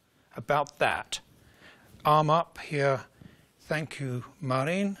later. About that. Arm up here. Thank you,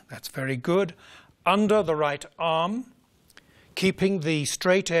 Maureen. That's very good. Under the right arm, keeping the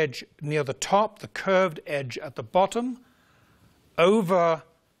straight edge near the top, the curved edge at the bottom, over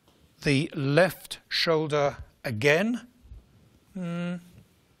the left shoulder again.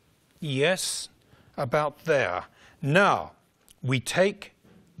 Yes, about there. Now, we take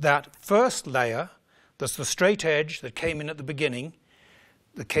that first layer, that's the straight edge that came in at the beginning,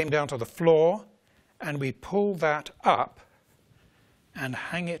 that came down to the floor, and we pull that up and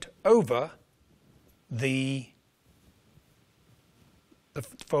hang it over the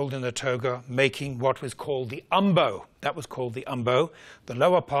fold in the toga, making what was called the umbo. That was called the umbo. The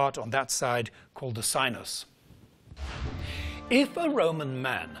lower part on that side called the sinus. If a Roman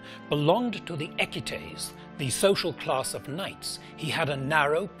man belonged to the equites, the social class of knights, he had a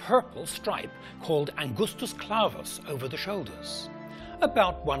narrow purple stripe called angustus clavus over the shoulders,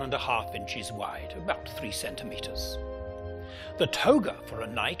 about 1.5 inches wide, about 3 centimeters. The toga for a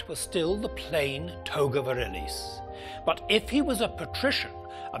knight was still the plain toga virilis. But if he was a patrician,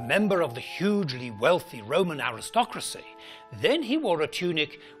 a member of the hugely wealthy Roman aristocracy, then he wore a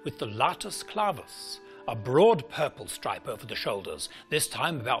tunic with the latus clavus, a broad purple stripe over the shoulders, this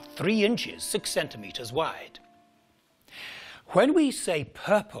time about 3 inches, 6 centimeters wide. When we say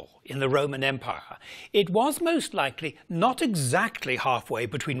purple in the Roman Empire, it was most likely not exactly halfway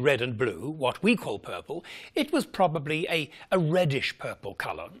between red and blue, what we call purple. It was probably a reddish purple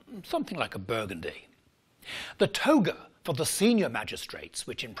colour, something like a burgundy. The toga for the senior magistrates,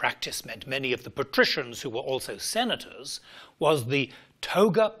 which in practice meant many of the patricians who were also senators, was the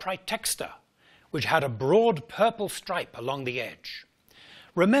toga praetexta, which had a broad purple stripe along the edge.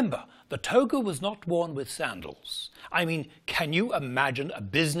 Remember, the toga was not worn with sandals. I mean, can you imagine a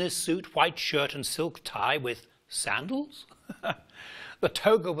business suit, white shirt and silk tie with sandals? The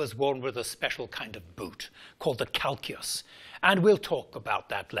toga was worn with a special kind of boot called the calceus, and we'll talk about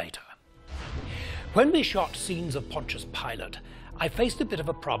that later. When we shot scenes of Pontius Pilate, I faced a bit of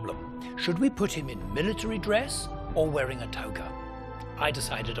a problem. Should we put him in military dress or wearing a toga? I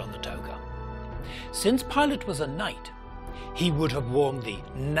decided on the toga. Since Pilate was a knight, he would have worn the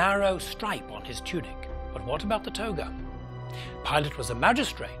narrow stripe on his tunic. But what about the toga? Pilate was a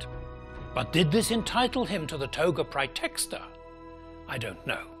magistrate, but did this entitle him to the toga praetexta? I don't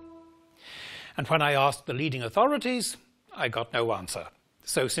know. And when I asked the leading authorities, I got no answer.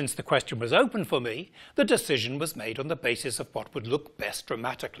 So since the question was open for me, the decision was made on the basis of what would look best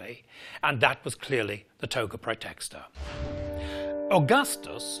dramatically, and that was clearly the toga praetexta.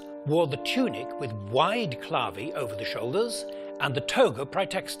 Augustus wore the tunic with wide clavi over the shoulders and the toga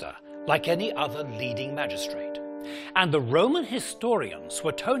praetexta, like any other leading magistrate. And the Roman historian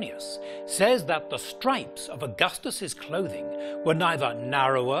Suetonius says that the stripes of Augustus's clothing were neither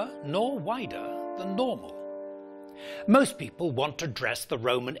narrower nor wider than normal. Most people want to dress the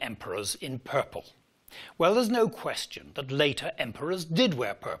Roman emperors in purple. Well, there's no question that later emperors did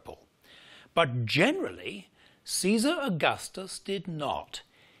wear purple. But generally, Caesar Augustus did not.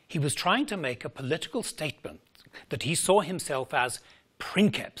 He was trying to make a political statement that he saw himself as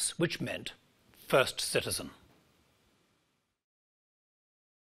princeps, which meant first citizen.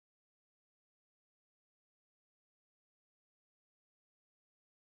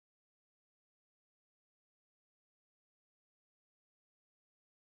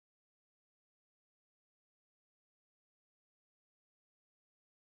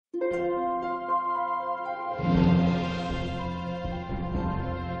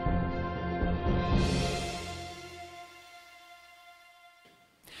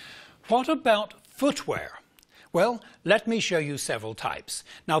 What about footwear? Well, let me show you several types.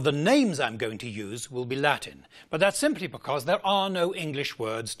 Now, the names I'm going to use will be Latin, but that's simply because there are no English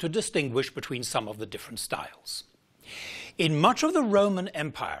words to distinguish between some of the different styles. In much of the Roman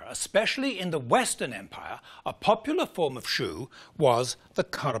Empire, especially in the Western Empire, a popular form of shoe was the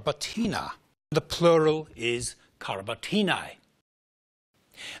carbatina. The plural is carbatinae.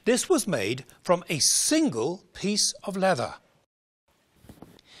 This was made from a single piece of leather.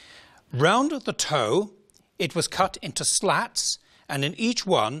 Round the toe, it was cut into slats, and in each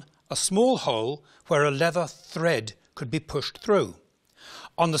one a small hole where a leather thread could be pushed through.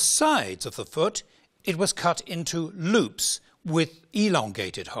 On the sides of the foot, it was cut into loops with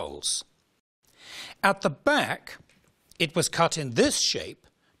elongated holes. At the back, it was cut in this shape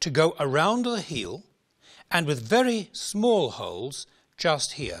to go around the heel and with very small holes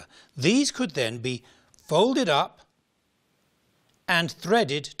just here. These could then be folded up and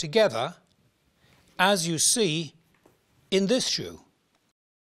threaded together, as you see in this shoe.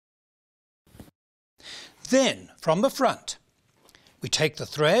 Then, from the front, we take the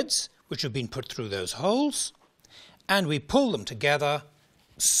threads which have been put through those holes, and we pull them together,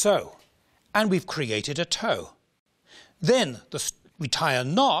 so, and we've created a toe. Then we tie a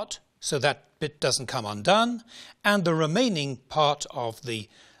knot so that bit doesn't come undone, and the remaining part of the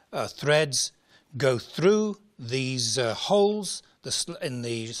threads go through these holes in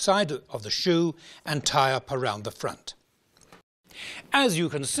the side of the shoe and tie up around the front. As you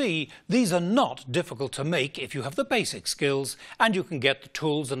can see, these are not difficult to make if you have the basic skills and you can get the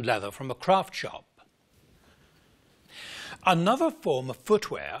tools and leather from a craft shop. Another form of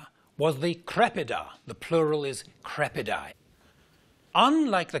footwear was the crepida. The plural is crepidae.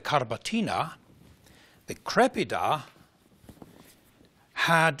 Unlike the carbatina, the crepida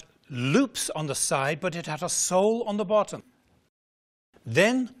had loops on the side, but it had a sole on the bottom.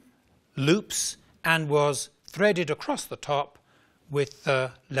 Then loops, and was threaded across the top with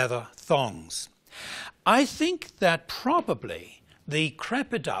leather thongs. I think that probably the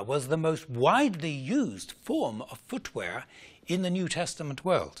crepida was the most widely used form of footwear in the New Testament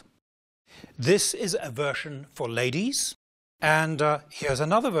world. This is a version for ladies, and here's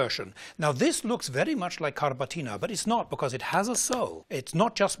another version. Now this looks very much like carbatina, but it's not, because it has a sole. It's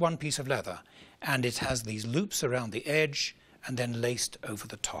not just one piece of leather, and it has these loops around the edge and then laced over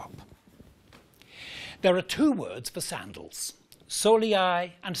the top. There are two words for sandals,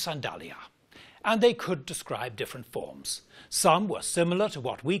 soliae and sandalia, and they could describe different forms. Some were similar to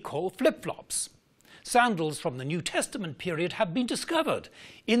what we call flip-flops. Sandals from the New Testament period have been discovered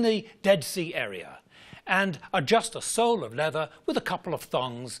in the Dead Sea area and are just a sole of leather with a couple of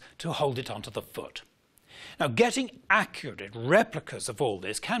thongs to hold it onto the foot. Now, getting accurate replicas of all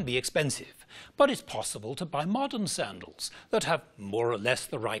this can be expensive, but it's possible to buy modern sandals that have more or less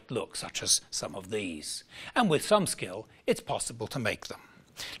the right look, such as some of these. And with some skill, it's possible to make them.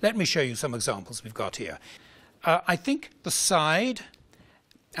 Let me show you some examples we've got here. I think the side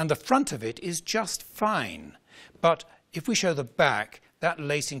and the front of it is just fine, but if we show the back, that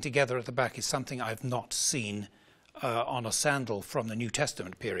lacing together at the back is something I've not seen on a sandal from the New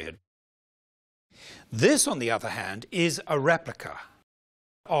Testament period. This, on the other hand, is a replica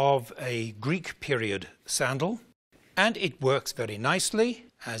of a Greek period sandal, and it works very nicely,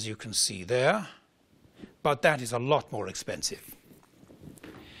 as you can see there, but that is a lot more expensive.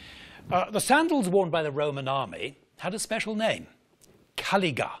 The sandals worn by the Roman army had a special name,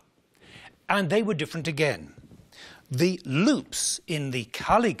 caliga, and they were different again. The loops in the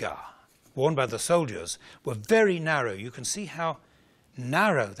caliga worn by the soldiers were very narrow. You can see how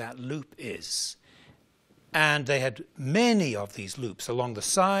narrow that loop is. And they had many of these loops along the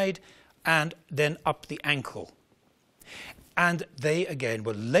side and then up the ankle. And they, again,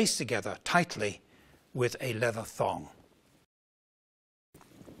 were laced together tightly with a leather thong.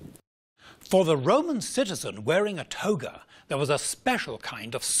 For the Roman citizen wearing a toga, there was a special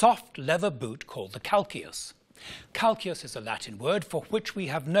kind of soft leather boot called the calceus. Calceus is a Latin word for which we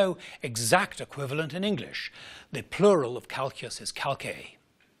have no exact equivalent in English. The plural of calceus is calcae.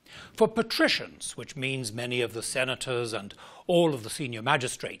 For patricians, which means many of the senators and all of the senior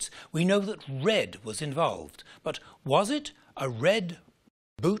magistrates, we know that red was involved. But was it a red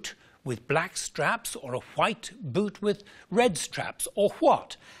boot with black straps or a white boot with red straps, or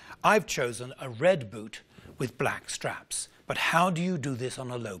what? I've chosen a red boot with black straps. But how do you do this on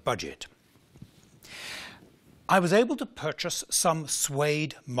a low budget? I was able to purchase some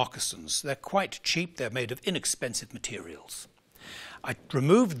suede moccasins. They're quite cheap. They're made of inexpensive materials. I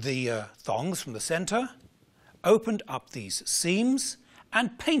removed the thongs from the center, opened up these seams,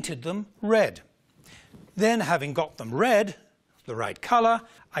 and painted them red. Then, having got them red, the right color,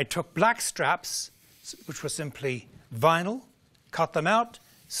 I took black straps, which were simply vinyl, cut them out,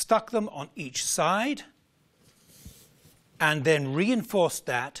 stuck them on each side, and then reinforced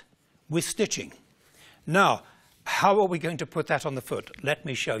that with stitching. Now, how are we going to put that on the foot? Let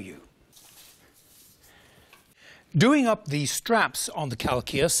me show you. Doing up the straps on the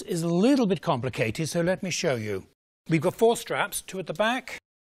calcaeus is a little bit complicated, so let me show you. We've got 4 straps, 2 at the back,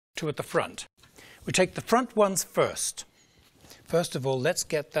 2 at the front. We take the front ones first. First of all, let's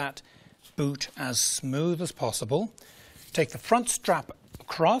get that boot as smooth as possible. Take the front strap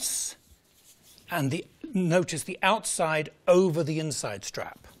across and notice the outside over the inside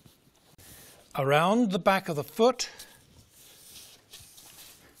strap. Around the back of the foot,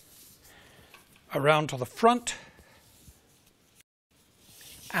 around to the front,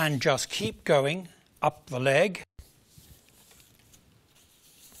 and just keep going up the leg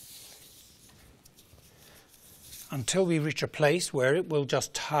until we reach a place where it will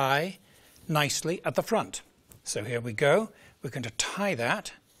just tie nicely at the front. So here we go. We're going to tie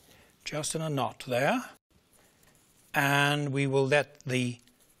that just in a knot there, and we will let the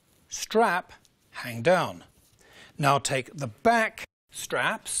strap hang down. Now take the back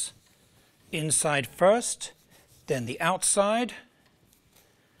straps, inside first, then the outside,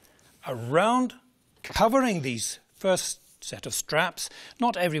 around, covering these first set of straps.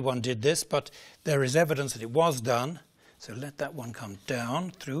 Not everyone did this, but there is evidence that it was done. So let that one come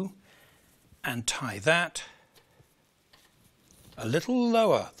down through and tie that a little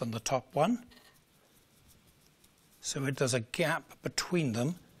lower than the top one, so there's a gap between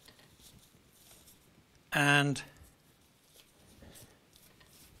them, and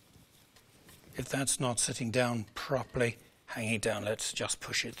if that's not sitting down properly, hanging down, let's just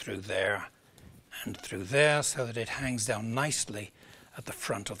push it through there and through there so that it hangs down nicely at the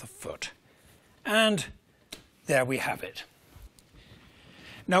front of the foot. And there we have it.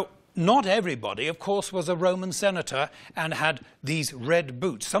 Now, not everybody, of course, was a Roman senator and had these red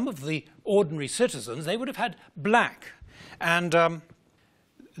boots. Some of the ordinary citizens, they would have had black. And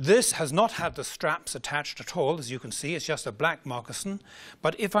this has not had the straps attached at all, as you can see. It's just a black moccasin.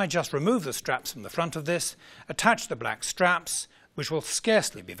 But if I just remove the straps from the front of this, attach the black straps, which will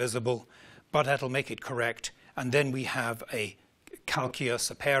scarcely be visible, but that'll make it correct, and then we have a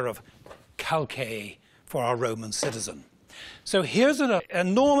calcaeus, a pair of calcae for our Roman citizen. So here's an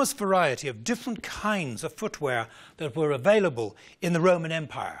enormous variety of different kinds of footwear that were available in the Roman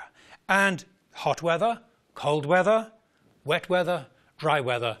Empire. And hot weather, cold weather, wet weather, dry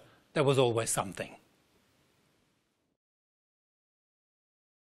weather, there was always something.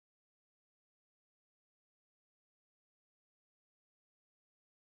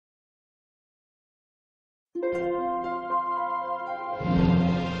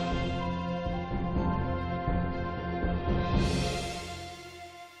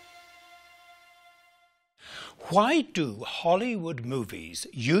 Why do Hollywood movies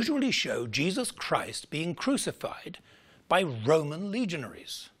usually show Jesus Christ being crucified by Roman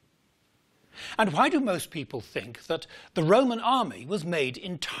legionaries? And why do most people think that the Roman army was made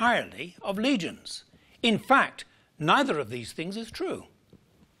entirely of legions? In fact, neither of these things is true.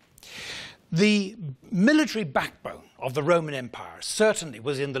 The military backbone of the Roman Empire certainly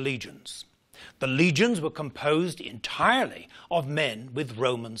was in the legions. The legions were composed entirely of men with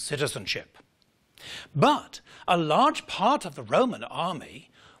Roman citizenship. But a large part of the Roman army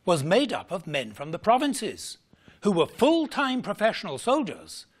was made up of men from the provinces, who were full-time professional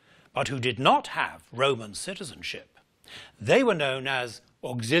soldiers, but who did not have Roman citizenship. They were known as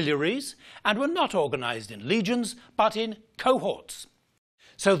auxiliaries and were not organized in legions, but in cohorts.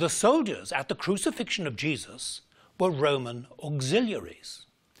 So the soldiers at the crucifixion of Jesus were Roman auxiliaries.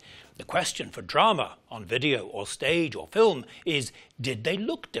 The question for drama on video or stage or film is, did they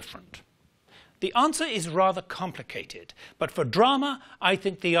look different? The answer is rather complicated, but for drama, I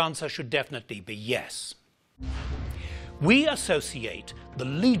think the answer should definitely be yes. We associate the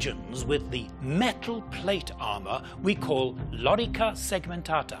legions with the metal plate armor we call lorica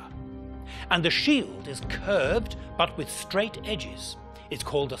segmentata. And the shield is curved but with straight edges. is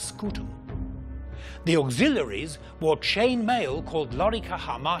called a scutum. The auxiliaries wore chain mail called lorica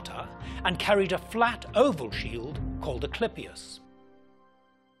harmata and carried a flat oval shield called a clypeus.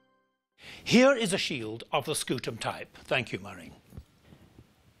 Here is a shield of the scutum type. Thank you, Maureen.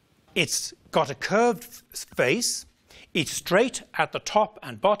 It's got a curved face. It's straight at the top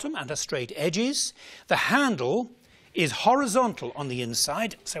and bottom and has straight edges. The handle is horizontal on the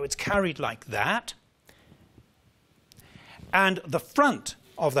inside, so it's carried like that. And the front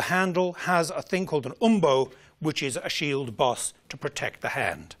of the handle has a thing called an umbo, which is a shield boss to protect the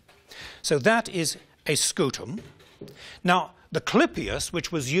hand. So that is a scutum. Now, the clypeus,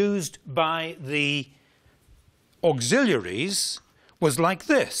 which was used by the auxiliaries, was like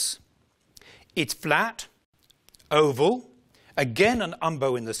this. It's flat, oval, again an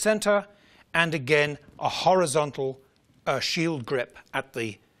umbo in the center, and again a horizontal shield grip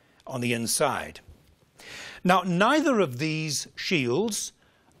on the inside. Now, neither of these shields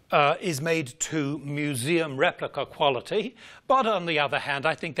is made to museum replica quality, but on the other hand,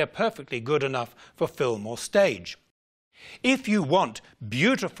 I think they're perfectly good enough for film or stage. If you want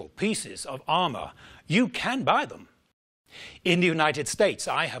beautiful pieces of armor, you can buy them. In the United States,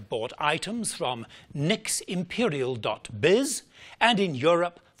 I have bought items from niximperial.biz and in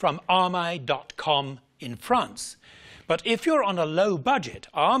Europe from army.com in France. But if you're on a low budget,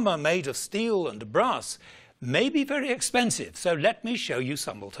 armor made of steel and brass may be very expensive, so let me show you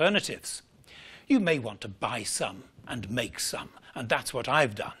some alternatives. You may want to buy some and make some, and that's what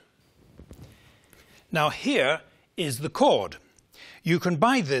I've done. Now here is the cord. You can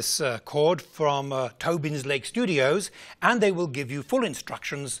buy this cord from Tobin's Lake Studios, and they will give you full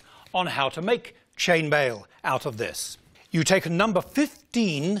instructions on how to make chainmail out of this. You take a number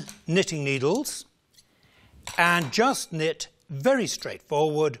 15 knitting needles and just knit very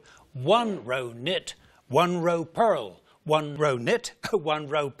straightforward, 1 row knit, 1 row purl, 1 row knit, 1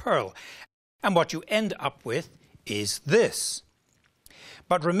 row purl. And what you end up with is this.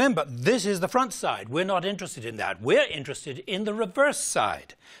 But remember, this is the front side. We're not interested in that. We're interested in the reverse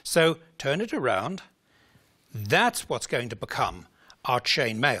side. So turn it around. That's what's going to become our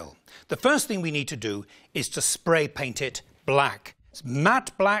chainmail. The first thing we need to do is to spray paint it black. It's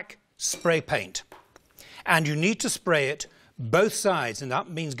matte black spray paint. And you need to spray it both sides, and that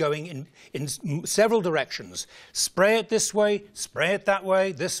means going in several directions. Spray it this way, spray it that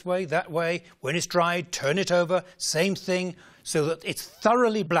way, this way, that way. When it's dried, turn it over, same thing, so that it's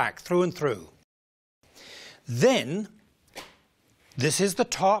thoroughly black through and through. Then, this is the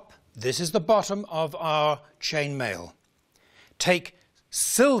top, this is the bottom of our chainmail. Take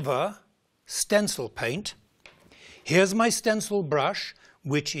silver stencil paint. Here's my stencil brush,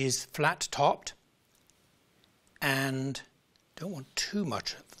 which is flat-topped, and don't want too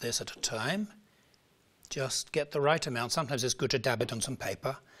much of this at a time. Just get the right amount. Sometimes it's good to dab it on some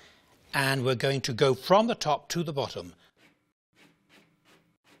paper. And we're going to go from the top to the bottom.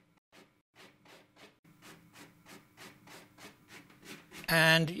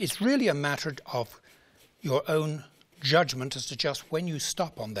 And it's really a matter of your own judgment as to just when you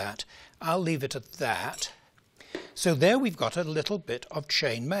stop on that. I'll leave it at that. So there we've got a little bit of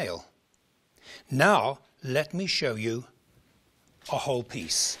chainmail. Now let me show you a whole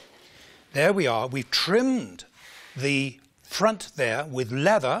piece. There we are. We've trimmed the front there with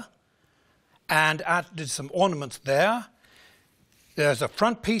leather and added some ornaments there. There's a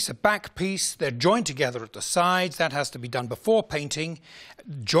front piece, a back piece. They're joined together at the sides. That has to be done before painting.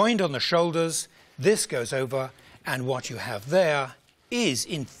 Joined on the shoulders. This goes over, and what you have there is,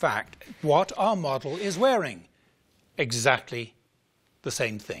 in fact, what our model is wearing. Exactly the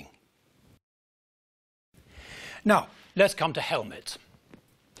same thing. Now, let's come to helmets.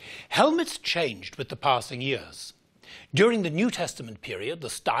 Helmets changed with the passing years. During the New Testament period, the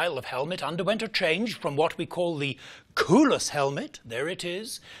style of helmet underwent a change from what we call the culus helmet, there it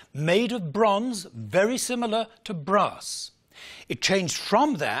is, made of bronze, very similar to brass. It changed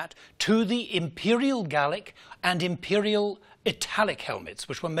from that to the imperial Gallic and imperial italic helmets,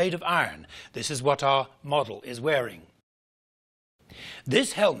 which were made of iron. This is what our model is wearing.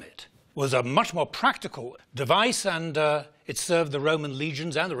 This helmet was a much more practical device, and it served the Roman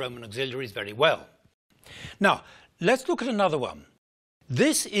legions and the Roman auxiliaries very well. Now, let's look at another one.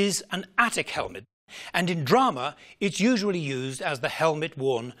 This is an Attic helmet, and in drama it's usually used as the helmet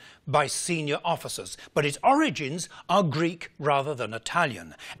worn by senior officers, but its origins are Greek rather than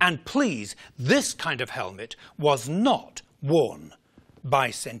Italian. And please, this kind of helmet was not worn by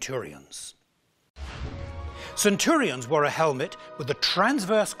centurions. Centurions wore a helmet with a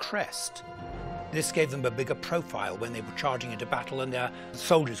transverse crest. This gave them a bigger profile when they were charging into battle, and their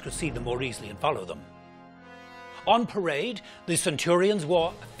soldiers could see them more easily and follow them. On parade, the centurions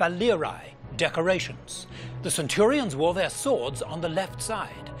wore phalerai, decorations. The centurions wore their swords on the left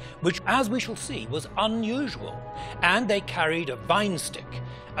side, which, as we shall see, was unusual, and they carried a vine stick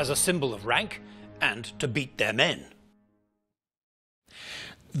as a symbol of rank and to beat their men.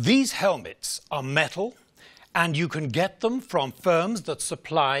 These helmets are metal, and you can get them from firms that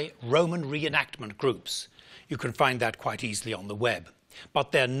supply Roman reenactment groups. You can find that quite easily on the web,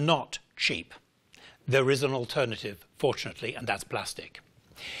 but they're not cheap. There is an alternative, fortunately, and that's plastic.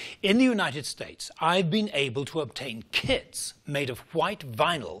 In the United States, I've been able to obtain kits made of white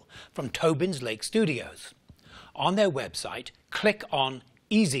vinyl from Tobin's Lake Studios. On their website, click on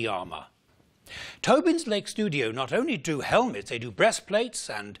Easy Armor. Tobin's Lake Studio not only do helmets, they do breastplates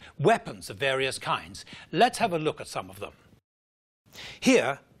and weapons of various kinds. Let's have a look at some of them.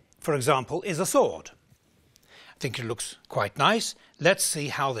 Here, for example, is a sword. I think it looks quite nice. Let's see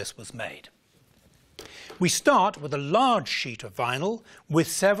how this was made. We start with a large sheet of vinyl with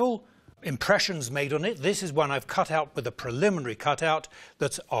several impressions made on it. This is one I've cut out with a preliminary cutout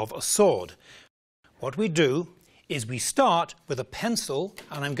that's of a sword. What we do is we start with a pencil,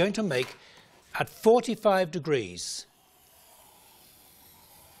 and I'm going to make at 45 degrees.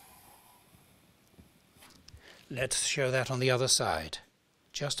 Let's show that on the other side.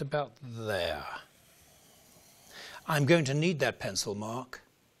 Just about there. I'm going to need that pencil mark.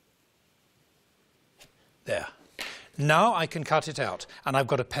 There. Now I can cut it out, and I've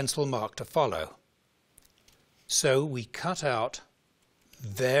got a pencil mark to follow. So we cut out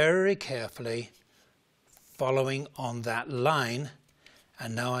very carefully, following on that line.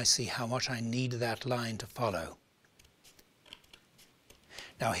 And now I see how much I need that line to follow.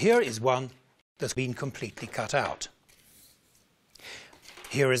 Now here is one that's been completely cut out.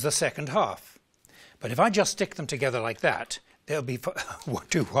 Here is the second half. But if I just stick them together like that, they'll be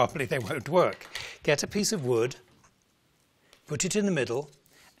too wobbly, they won't work. Get a piece of wood, put it in the middle,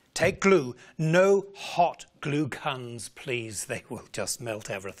 take glue. No hot glue guns, please, they will just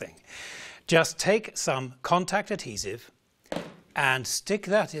melt everything. Just take some contact adhesive and stick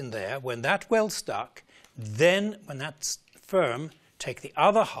that in there. When that's well stuck, then when that's firm, take the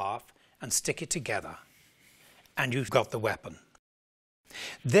other half and stick it together, and you've got the weapon.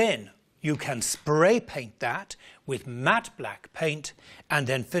 Then you can spray paint that with matte black paint and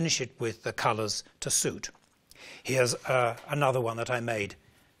then finish it with the colours to suit. Here's another one that I made.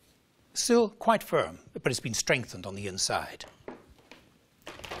 Still quite firm, but it's been strengthened on the inside.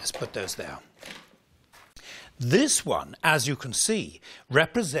 Let's put those there. This one, as you can see,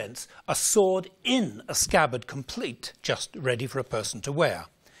 represents a sword in a scabbard complete, just ready for a person to wear.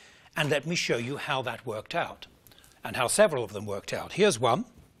 And let me show you how that worked out, and how several of them worked out. Here's one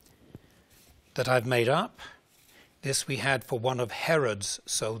that I've made up. This we had for one of Herod's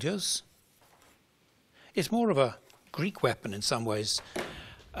soldiers. It's more of a Greek weapon in some ways.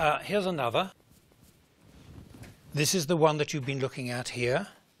 Here's another. This is the one that you've been looking at here.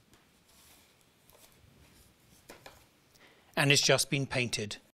 And it's just been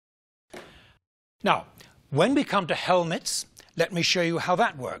painted. Now, when we come to helmets, let me show you how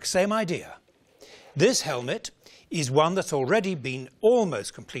that works. Same idea. This helmet is one that's already been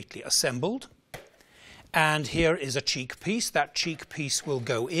almost completely assembled. And here is a cheek piece. That cheek piece will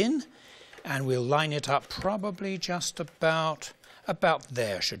go in, and we'll line it up probably just about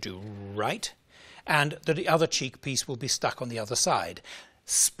there, should do right. And the other cheek piece will be stuck on the other side.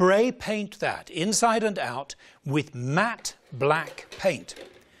 Spray paint that inside and out with matte black paint.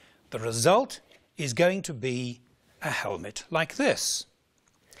 The result is going to be a helmet like this.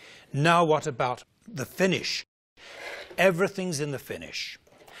 Now what about the finish? Everything's in the finish.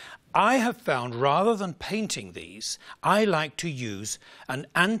 I have found, rather than painting these, I like to use an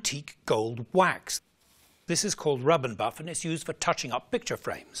antique gold wax. This is called rub and buff, and it's used for touching up picture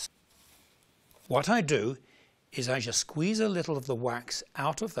frames. What I do is I just squeeze a little of the wax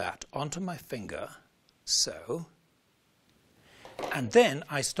out of that onto my finger, so, and then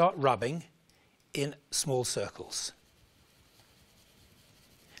I start rubbing in small circles.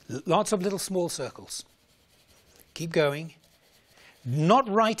 Lots of little small circles. Keep going. Not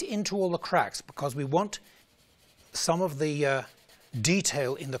right into all the cracks, because we want some of the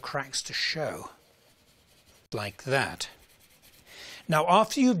detail in the cracks to show, like that. Now,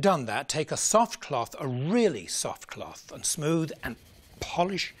 after you've done that, take a soft cloth, a really soft cloth, and smooth and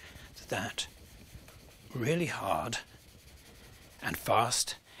polish that really hard and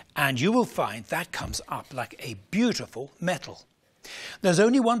fast, and you will find that comes up like a beautiful metal. There's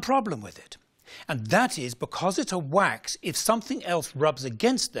only one problem with it, and that is because it's a wax, if something else rubs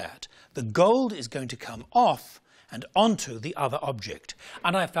against that, the gold is going to come off and onto the other object.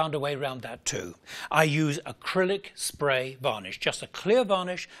 And I found a way around that too. I use acrylic spray varnish, just a clear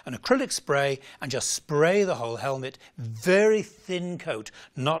varnish, an acrylic spray, and just spray the whole helmet, very thin coat,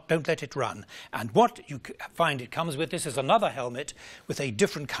 don't let it run. And what you find it comes with, this is another helmet with a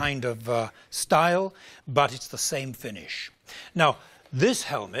different kind of style, but it's the same finish. Now, this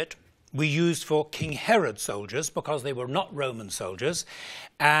helmet we used for King Herod soldiers because they were not Roman soldiers,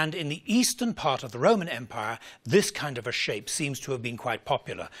 and in the eastern part of the Roman Empire this kind of a shape seems to have been quite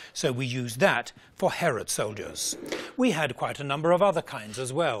popular, so we used that for Herod soldiers. We had quite a number of other kinds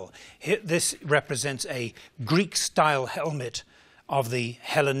as well. This represents a Greek-style helmet of the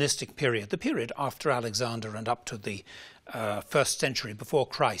Hellenistic period, the period after Alexander and up to the 1st century before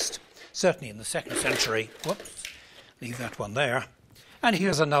Christ, certainly in the 2nd century. Whoops, leave that one there. And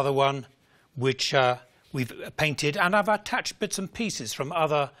here's another one which we've painted, and I've attached bits and pieces from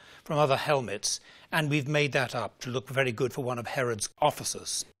other helmets, and we've made that up to look very good for one of Herod's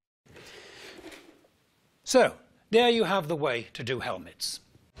officers. So there you have the way to do helmets.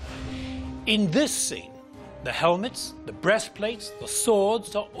 In this scene, the helmets, the breastplates, the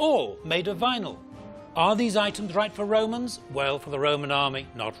swords are all made of vinyl. Are these items right for Romans? Well, for the Roman army,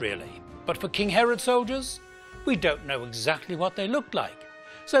 not really. But for King Herod soldiers, we don't know exactly what they looked like.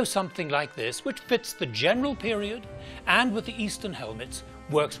 So something like this, which fits the general period and with the Eastern helmets,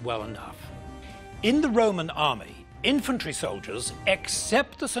 works well enough. In the Roman army, infantry soldiers,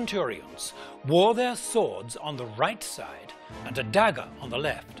 except the centurions, wore their swords on the right side and a dagger on the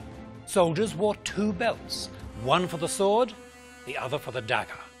left. Soldiers wore 2 belts, one for the sword, the other for the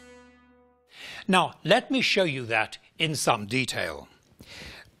dagger. Now, let me show you that in some detail.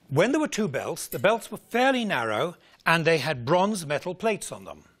 When there were 2 belts, the belts were fairly narrow and they had bronze metal plates on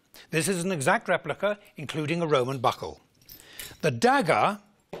them. This is an exact replica, including a Roman buckle. The dagger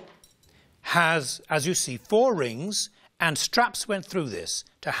has, as you see, 4 rings and straps went through this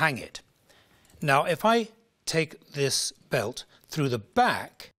to hang it. Now, if I take this belt through the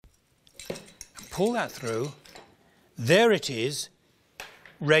back and pull that through, there it is,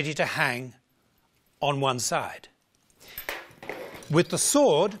 ready to hang on one side. With the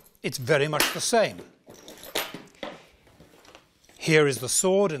sword, it's very much the same. Here is the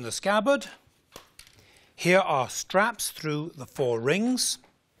sword in the scabbard. Here are straps through the 4 rings,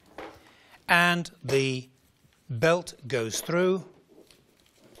 and the belt goes through.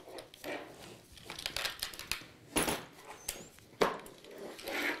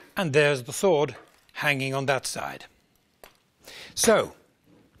 And there's the sword hanging on that side. So,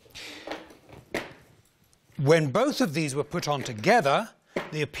 when both of these were put on together,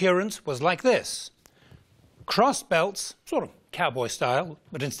 the appearance was like this. Cross belts, sort of cowboy style,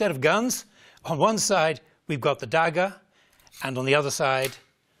 but instead of guns, on one side we've got the dagger, and on the other side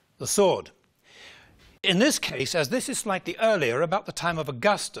the sword. In this case, as this is slightly earlier, about the time of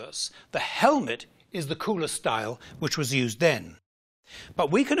Augustus, the helmet is the coolest style which was used then.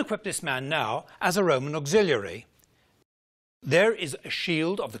 But we can equip this man now as a Roman auxiliary. There is a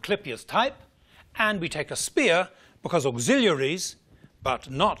shield of the Clypeus type, and we take a spear because auxiliaries, but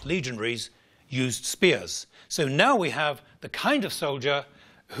not legionaries, used spears. So now we have the kind of soldier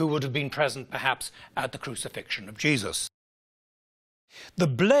who would have been present perhaps at the crucifixion of Jesus. The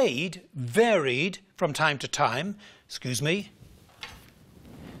blade varied from time to time. Excuse me.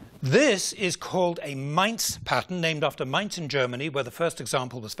 This is called a Mainz pattern, named after Mainz in Germany, where the first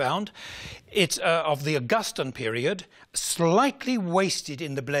example was found. It's of the Augustan period, slightly wasted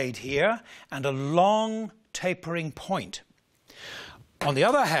in the blade here, and a long tapering point. On the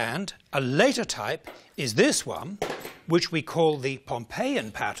other hand, a later type is this one, which we call the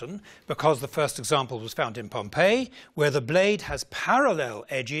Pompeian pattern, because the first example was found in Pompeii, where the blade has parallel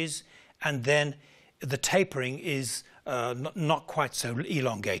edges, and then the tapering is not quite so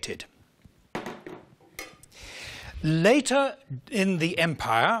elongated. Later in the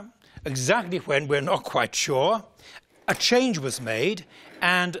empire, exactly when we're not quite sure, a change was made,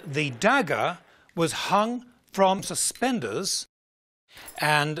 and the dagger was hung from suspenders,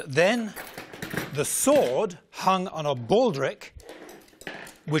 and then the sword hung on a baldric,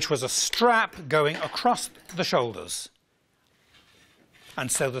 which was a strap going across the shoulders,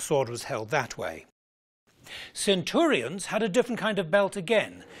 and so the sword was held that way. Centurions had a different kind of belt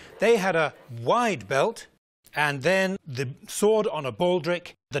again. They had a wide belt, and then the sword on a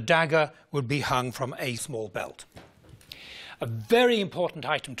baldric, the dagger would be hung from a small belt. A very important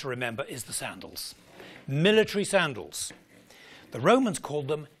item to remember is the sandals. Military sandals. The Romans called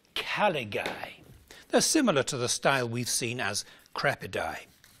them caligae. They're similar to the style we've seen as crepidae.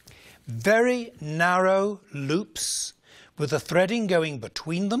 Very narrow loops with the threading going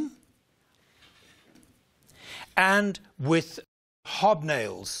between them, and with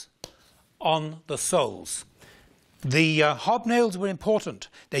hobnails on the soles. The hobnails were important.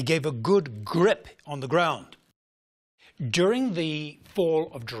 They gave a good grip on the ground. During the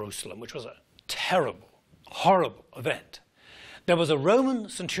fall of Jerusalem, which was a terrible, horrible event, there was a Roman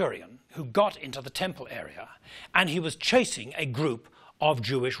centurion who got into the temple area, and he was chasing a group of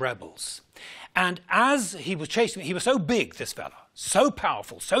Jewish rebels. And as he was chasing, he was so big, this fellow, so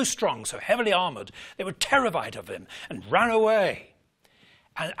powerful, so strong, so heavily armored, they were terrified of him and ran away.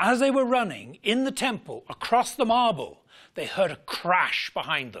 And as they were running in the temple across the marble, they heard a crash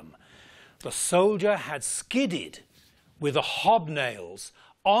behind them. The soldier had skidded with the hobnails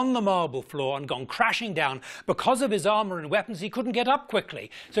on the marble floor and gone crashing down. Because of his armor and weapons, he couldn't get up quickly.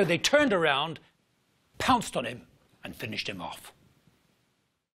 So they turned around, pounced on him, and finished him off.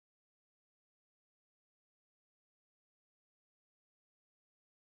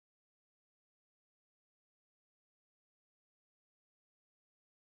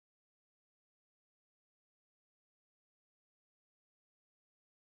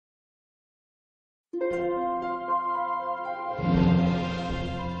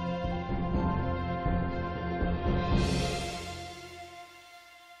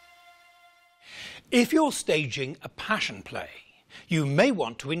 If you're staging a passion play, you may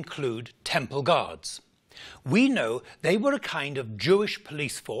want to include temple guards. We know they were a kind of Jewish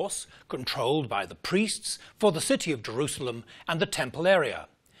police force controlled by the priests for the city of Jerusalem and the temple area.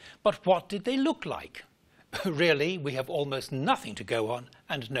 But what did they look like? Really, we have almost nothing to go on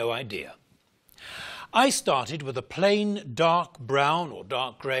and no idea. I started with a plain dark brown or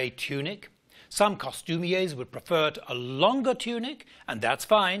dark grey tunic. Some costumiers would prefer a longer tunic, and that's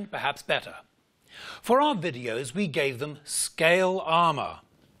fine, perhaps better. For our videos, we gave them scale armour,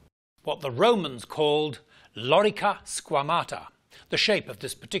 what the Romans called lorica squamata. The shape of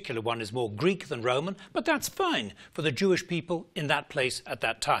this particular one is more Greek than Roman, but that's fine for the Jewish people in that place at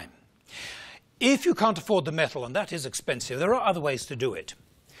that time. If you can't afford the metal, and that is expensive, there are other ways to do it.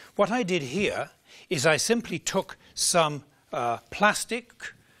 What I did here is I simply took some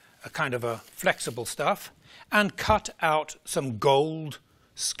plastic, a kind of a flexible stuff, and cut out some gold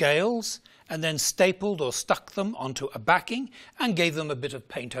scales, and then stapled or stuck them onto a backing and gave them a bit of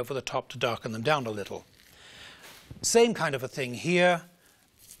paint over the top to darken them down a little. Same kind of a thing here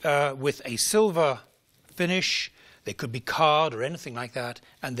with a silver finish. They could be card or anything like that,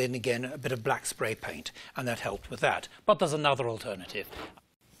 and then again a bit of black spray paint, and that helped with that. But there's another alternative.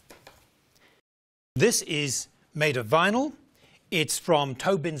 This is made of vinyl. It's from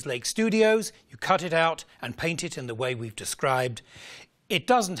Tobin's Lake Studios. You cut it out and paint it in the way we've described. It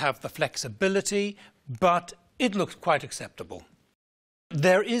doesn't have the flexibility, but it looks quite acceptable.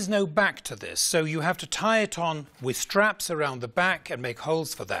 There is no back to this, so you have to tie it on with straps around the back and make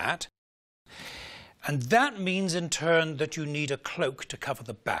holes for that. And that means in turn that you need a cloak to cover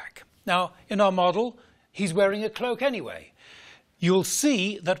the back. Now, in our model, he's wearing a cloak anyway. You'll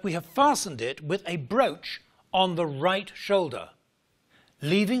see that we have fastened it with a brooch on the right shoulder,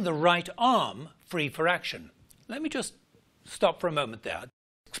 leaving the right arm free for action. Let me just stop for a moment there.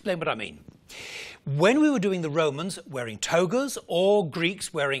 Explain what I mean. When we were doing the Romans wearing togas or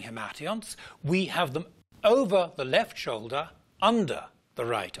Greeks wearing hemations, we have them over the left shoulder, under the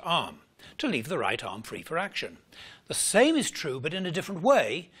right arm, to leave the right arm free for action. The same is true, but in a different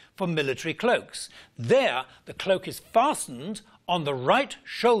way, for military cloaks. There, the cloak is fastened on the right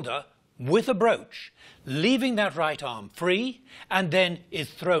shoulder with a brooch, leaving that right arm free, and then is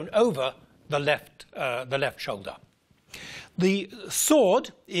thrown over the left shoulder. The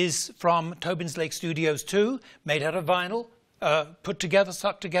sword is from Tobin's Lake Studios too, made out of vinyl, put together,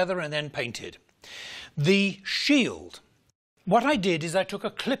 stuck together, and then painted. The shield. What I did is I took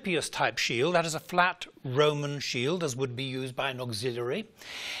a Clypeus type shield, that is a flat Roman shield as would be used by an auxiliary,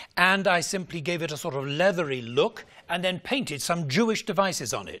 and I simply gave it a sort of leathery look and then painted some Jewish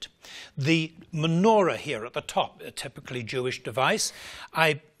devices on it. The menorah here at the top, a typically Jewish device.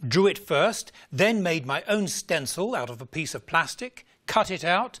 I drew it first, then made my own stencil out of a piece of plastic, cut it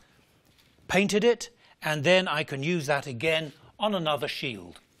out, painted it, and then I can use that again on another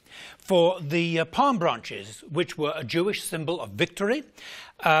shield. For the palm branches, which were a Jewish symbol of victory,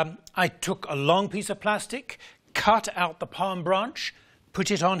 I took a long piece of plastic, cut out the palm branch,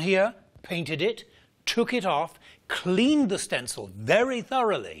 put it on here, painted it, took it off, cleaned the stencil very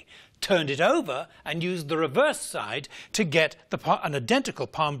thoroughly, turned it over and used the reverse side to get an identical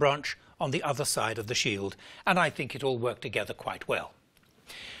palm branch on the other side of the shield. And I think it all worked together quite well.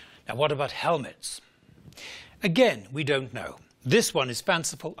 Now, what about helmets? Again, we don't know. This one is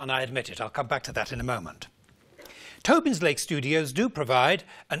fanciful, and I admit it. I'll come back to that in a moment. Tobin's Lake Studios do provide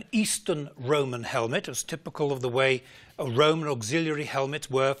an Eastern Roman helmet, as typical of the way Roman auxiliary helmets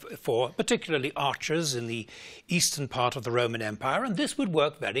were for particularly archers in the eastern part of the Roman Empire, and this would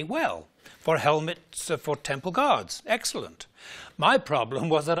work very well for helmets for temple guards. Excellent. My problem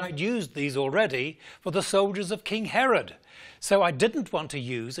was that I'd used these already for the soldiers of King Herod, so I didn't want to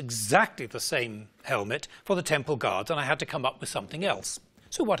use exactly the same helmet for the temple guards, and I had to come up with something else.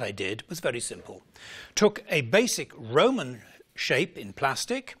 So what I did was very simple. Took a basic Roman shape in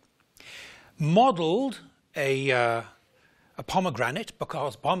plastic, modelled a pomegranate,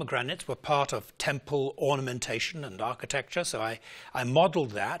 because pomegranates were part of temple ornamentation and architecture, so I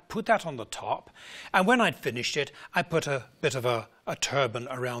modelled that, put that on the top, and when I'd finished it, I put a bit of a turban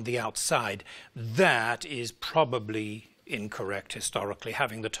around the outside. That is probably incorrect historically,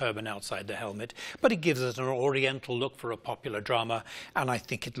 having the turban outside the helmet, but it gives it an oriental look for a popular drama, and I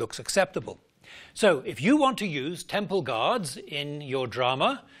think it looks acceptable. So if you want to use temple guards in your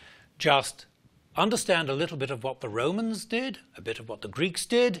drama, just understand a little bit of what the Romans did, a bit of what the Greeks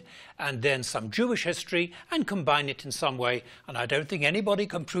did, and then some Jewish history, and combine it in some way, and I don't think anybody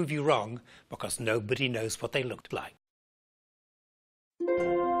can prove you wrong, because nobody knows what they looked like.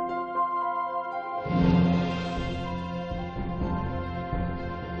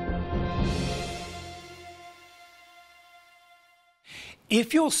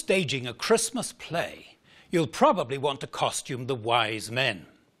 If you're staging a Christmas play, you'll probably want to costume the wise men.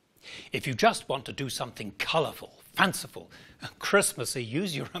 If you just want to do something colourful, fanciful, Christmassy,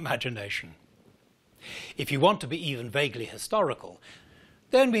 use your imagination. If you want to be even vaguely historical,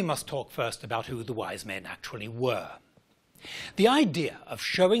 then we must talk first about who the wise men actually were. The idea of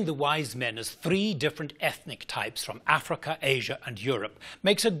showing the wise men as three different ethnic types from Africa, Asia and Europe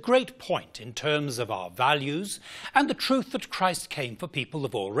makes a great point in terms of our values and the truth that Christ came for people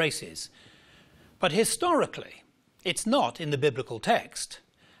of all races. But historically, it's not in the biblical text,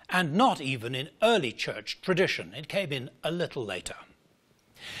 and not even in early church tradition. It came in a little later.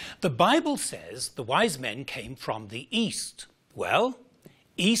 The Bible says the wise men came from the east. Well,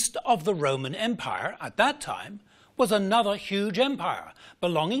 east of the Roman Empire at that time was another huge empire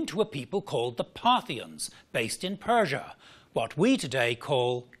belonging to a people called the Parthians, based in Persia, what we today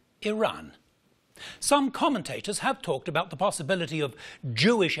call Iran. Some commentators have talked about the possibility of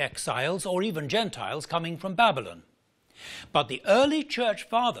Jewish exiles or even Gentiles coming from Babylon. But the early church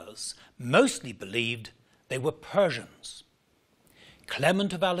fathers mostly believed they were Persians.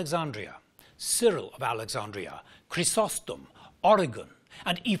 Clement of Alexandria, Cyril of Alexandria, Chrysostom, Origen,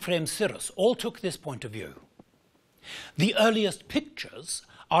 and Ephraim Syrus all took this point of view. The earliest pictures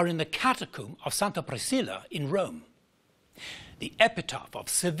are in the catacomb of Santa Priscilla in Rome. The epitaph of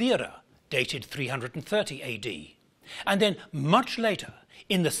Severa, dated 330 AD. And then much later,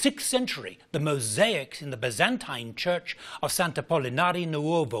 in the 6th century, the mosaics in the Byzantine church of Sant'Apollinare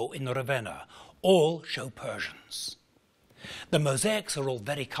Nuovo in Ravenna all show Persians. The mosaics are all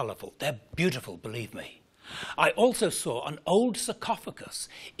very colourful. They're beautiful, believe me. I also saw an old sarcophagus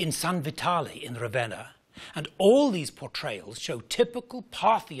in San Vitale in Ravenna, and all these portrayals show typical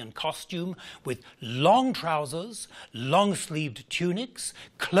Parthian costume with long trousers, long-sleeved tunics,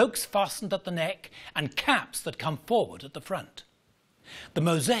 cloaks fastened at the neck, and caps that come forward at the front. The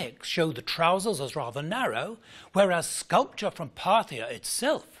mosaics show the trousers as rather narrow, whereas sculpture from Parthia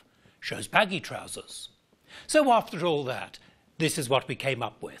itself shows baggy trousers. So after all that, this is what we came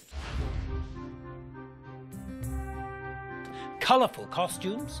up with. Colourful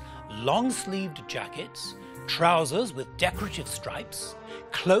costumes, long-sleeved jackets, trousers with decorative stripes,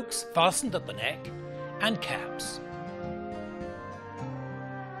 cloaks fastened at the neck, and caps.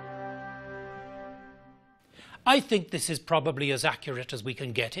 I think this is probably as accurate as we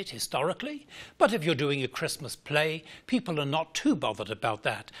can get it historically, but if you're doing a Christmas play, people are not too bothered about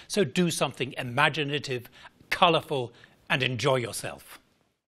that, so do something imaginative, colourful, and enjoy yourself.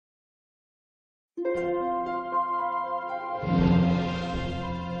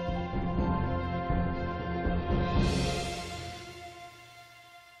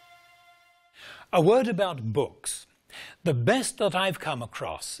 A word about books. The best that I've come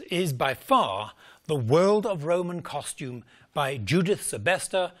across is by far The World of Roman Costume by Judith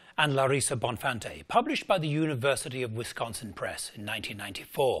Sebesta and Larissa Bonfante, published by the University of Wisconsin Press in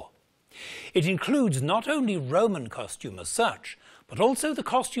 1994. It includes not only Roman costume as such, but also the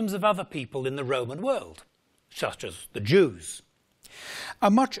costumes of other people in the Roman world, such as the Jews. A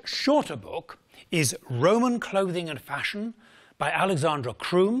much shorter book is Roman Clothing and Fashion by Alexandra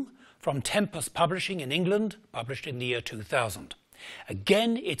Kroom, from Tempus Publishing in England, published in the year 2000.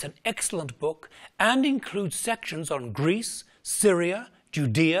 Again, it's an excellent book and includes sections on Greece, Syria,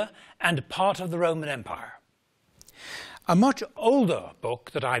 Judea, and part of the Roman Empire. A much older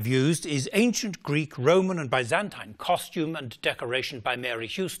book that I've used is Ancient Greek, Roman and Byzantine Costume and Decoration by Mary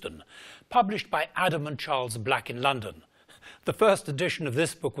Houston, published by Adam and Charles Black in London. The first edition of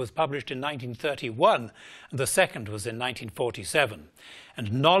this book was published in 1931 and the second was in 1947.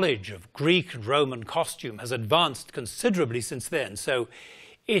 And knowledge of Greek and Roman costume has advanced considerably since then, so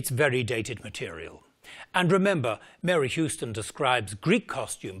it's very dated material. And remember, Mary Houston describes Greek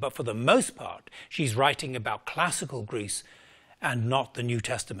costume, but for the most part, she's writing about classical Greece and not the New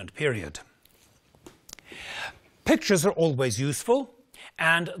Testament period. Pictures are always useful,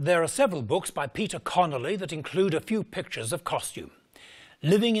 and there are several books by Peter Connolly that include a few pictures of costume.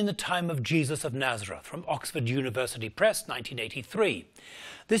 Living in the Time of Jesus of Nazareth from Oxford University Press, 1983.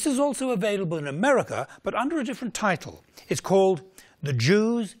 This is also available in America, but under a different title. It's called The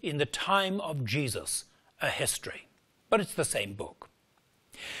Jews in the Time of Jesus, a History, but it's the same book.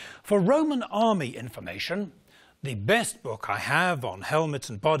 For Roman army information, the best book I have on helmets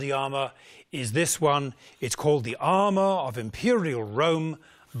and body armour is this one. It's called The Armour of Imperial Rome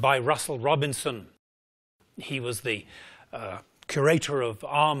by Russell Robinson. He was the curator of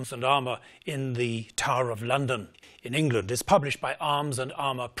arms and armour in the Tower of London in England. It's published by Arms and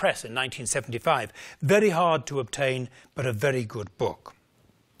Armour Press in 1975. Very hard to obtain, but a very good book.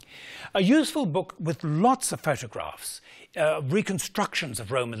 A useful book with lots of photographs, reconstructions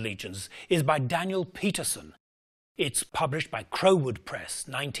of Roman legions, is by Daniel Peterson. It's published by Crowwood Press,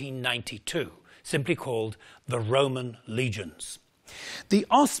 1992, simply called The Roman Legions. The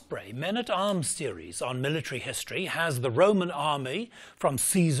Osprey Men-at-Arms series on military history has the Roman army from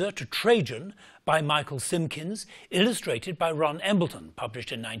Caesar to Trajan by Michael Simpkins, illustrated by Ron Embleton,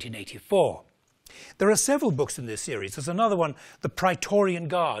 published in 1984. There are several books in this series. There's another one, The Praetorian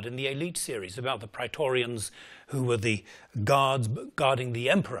Guard, in the Elite series, about the Praetorians who were the guards guarding the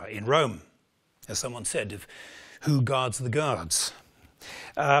emperor in Rome. As someone said, who guards the guards?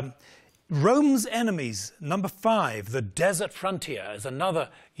 Rome's Enemies, number 5, The Desert Frontier, is another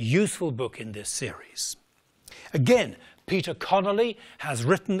useful book in this series. Again, Peter Connolly has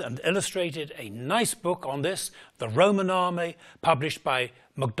written and illustrated a nice book on this, The Roman Army, published by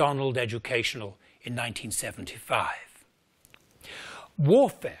MacDonald Educational in 1975.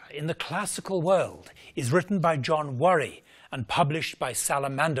 Warfare in the Classical World is written by John Worry and published by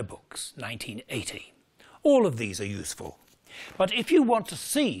Salamander Books, 1980. All of these are useful. But if you want to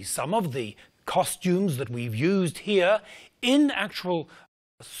see some of the costumes that we've used here in actual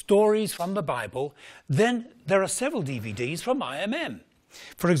stories from the Bible, then there are several DVDs from IMM.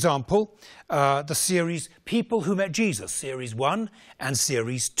 For example, the series People Who Met Jesus, Series 1 and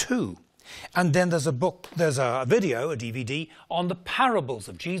Series 2. And then there's a video, a DVD, on the parables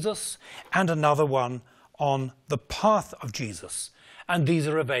of Jesus and another one on the path of Jesus. And these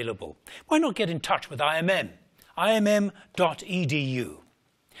are available. Why not get in touch with IMM? imm.edu.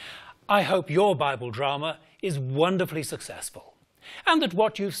 I hope your Bible drama is wonderfully successful and that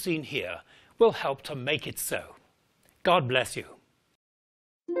what you've seen here will help to make it so. God bless you.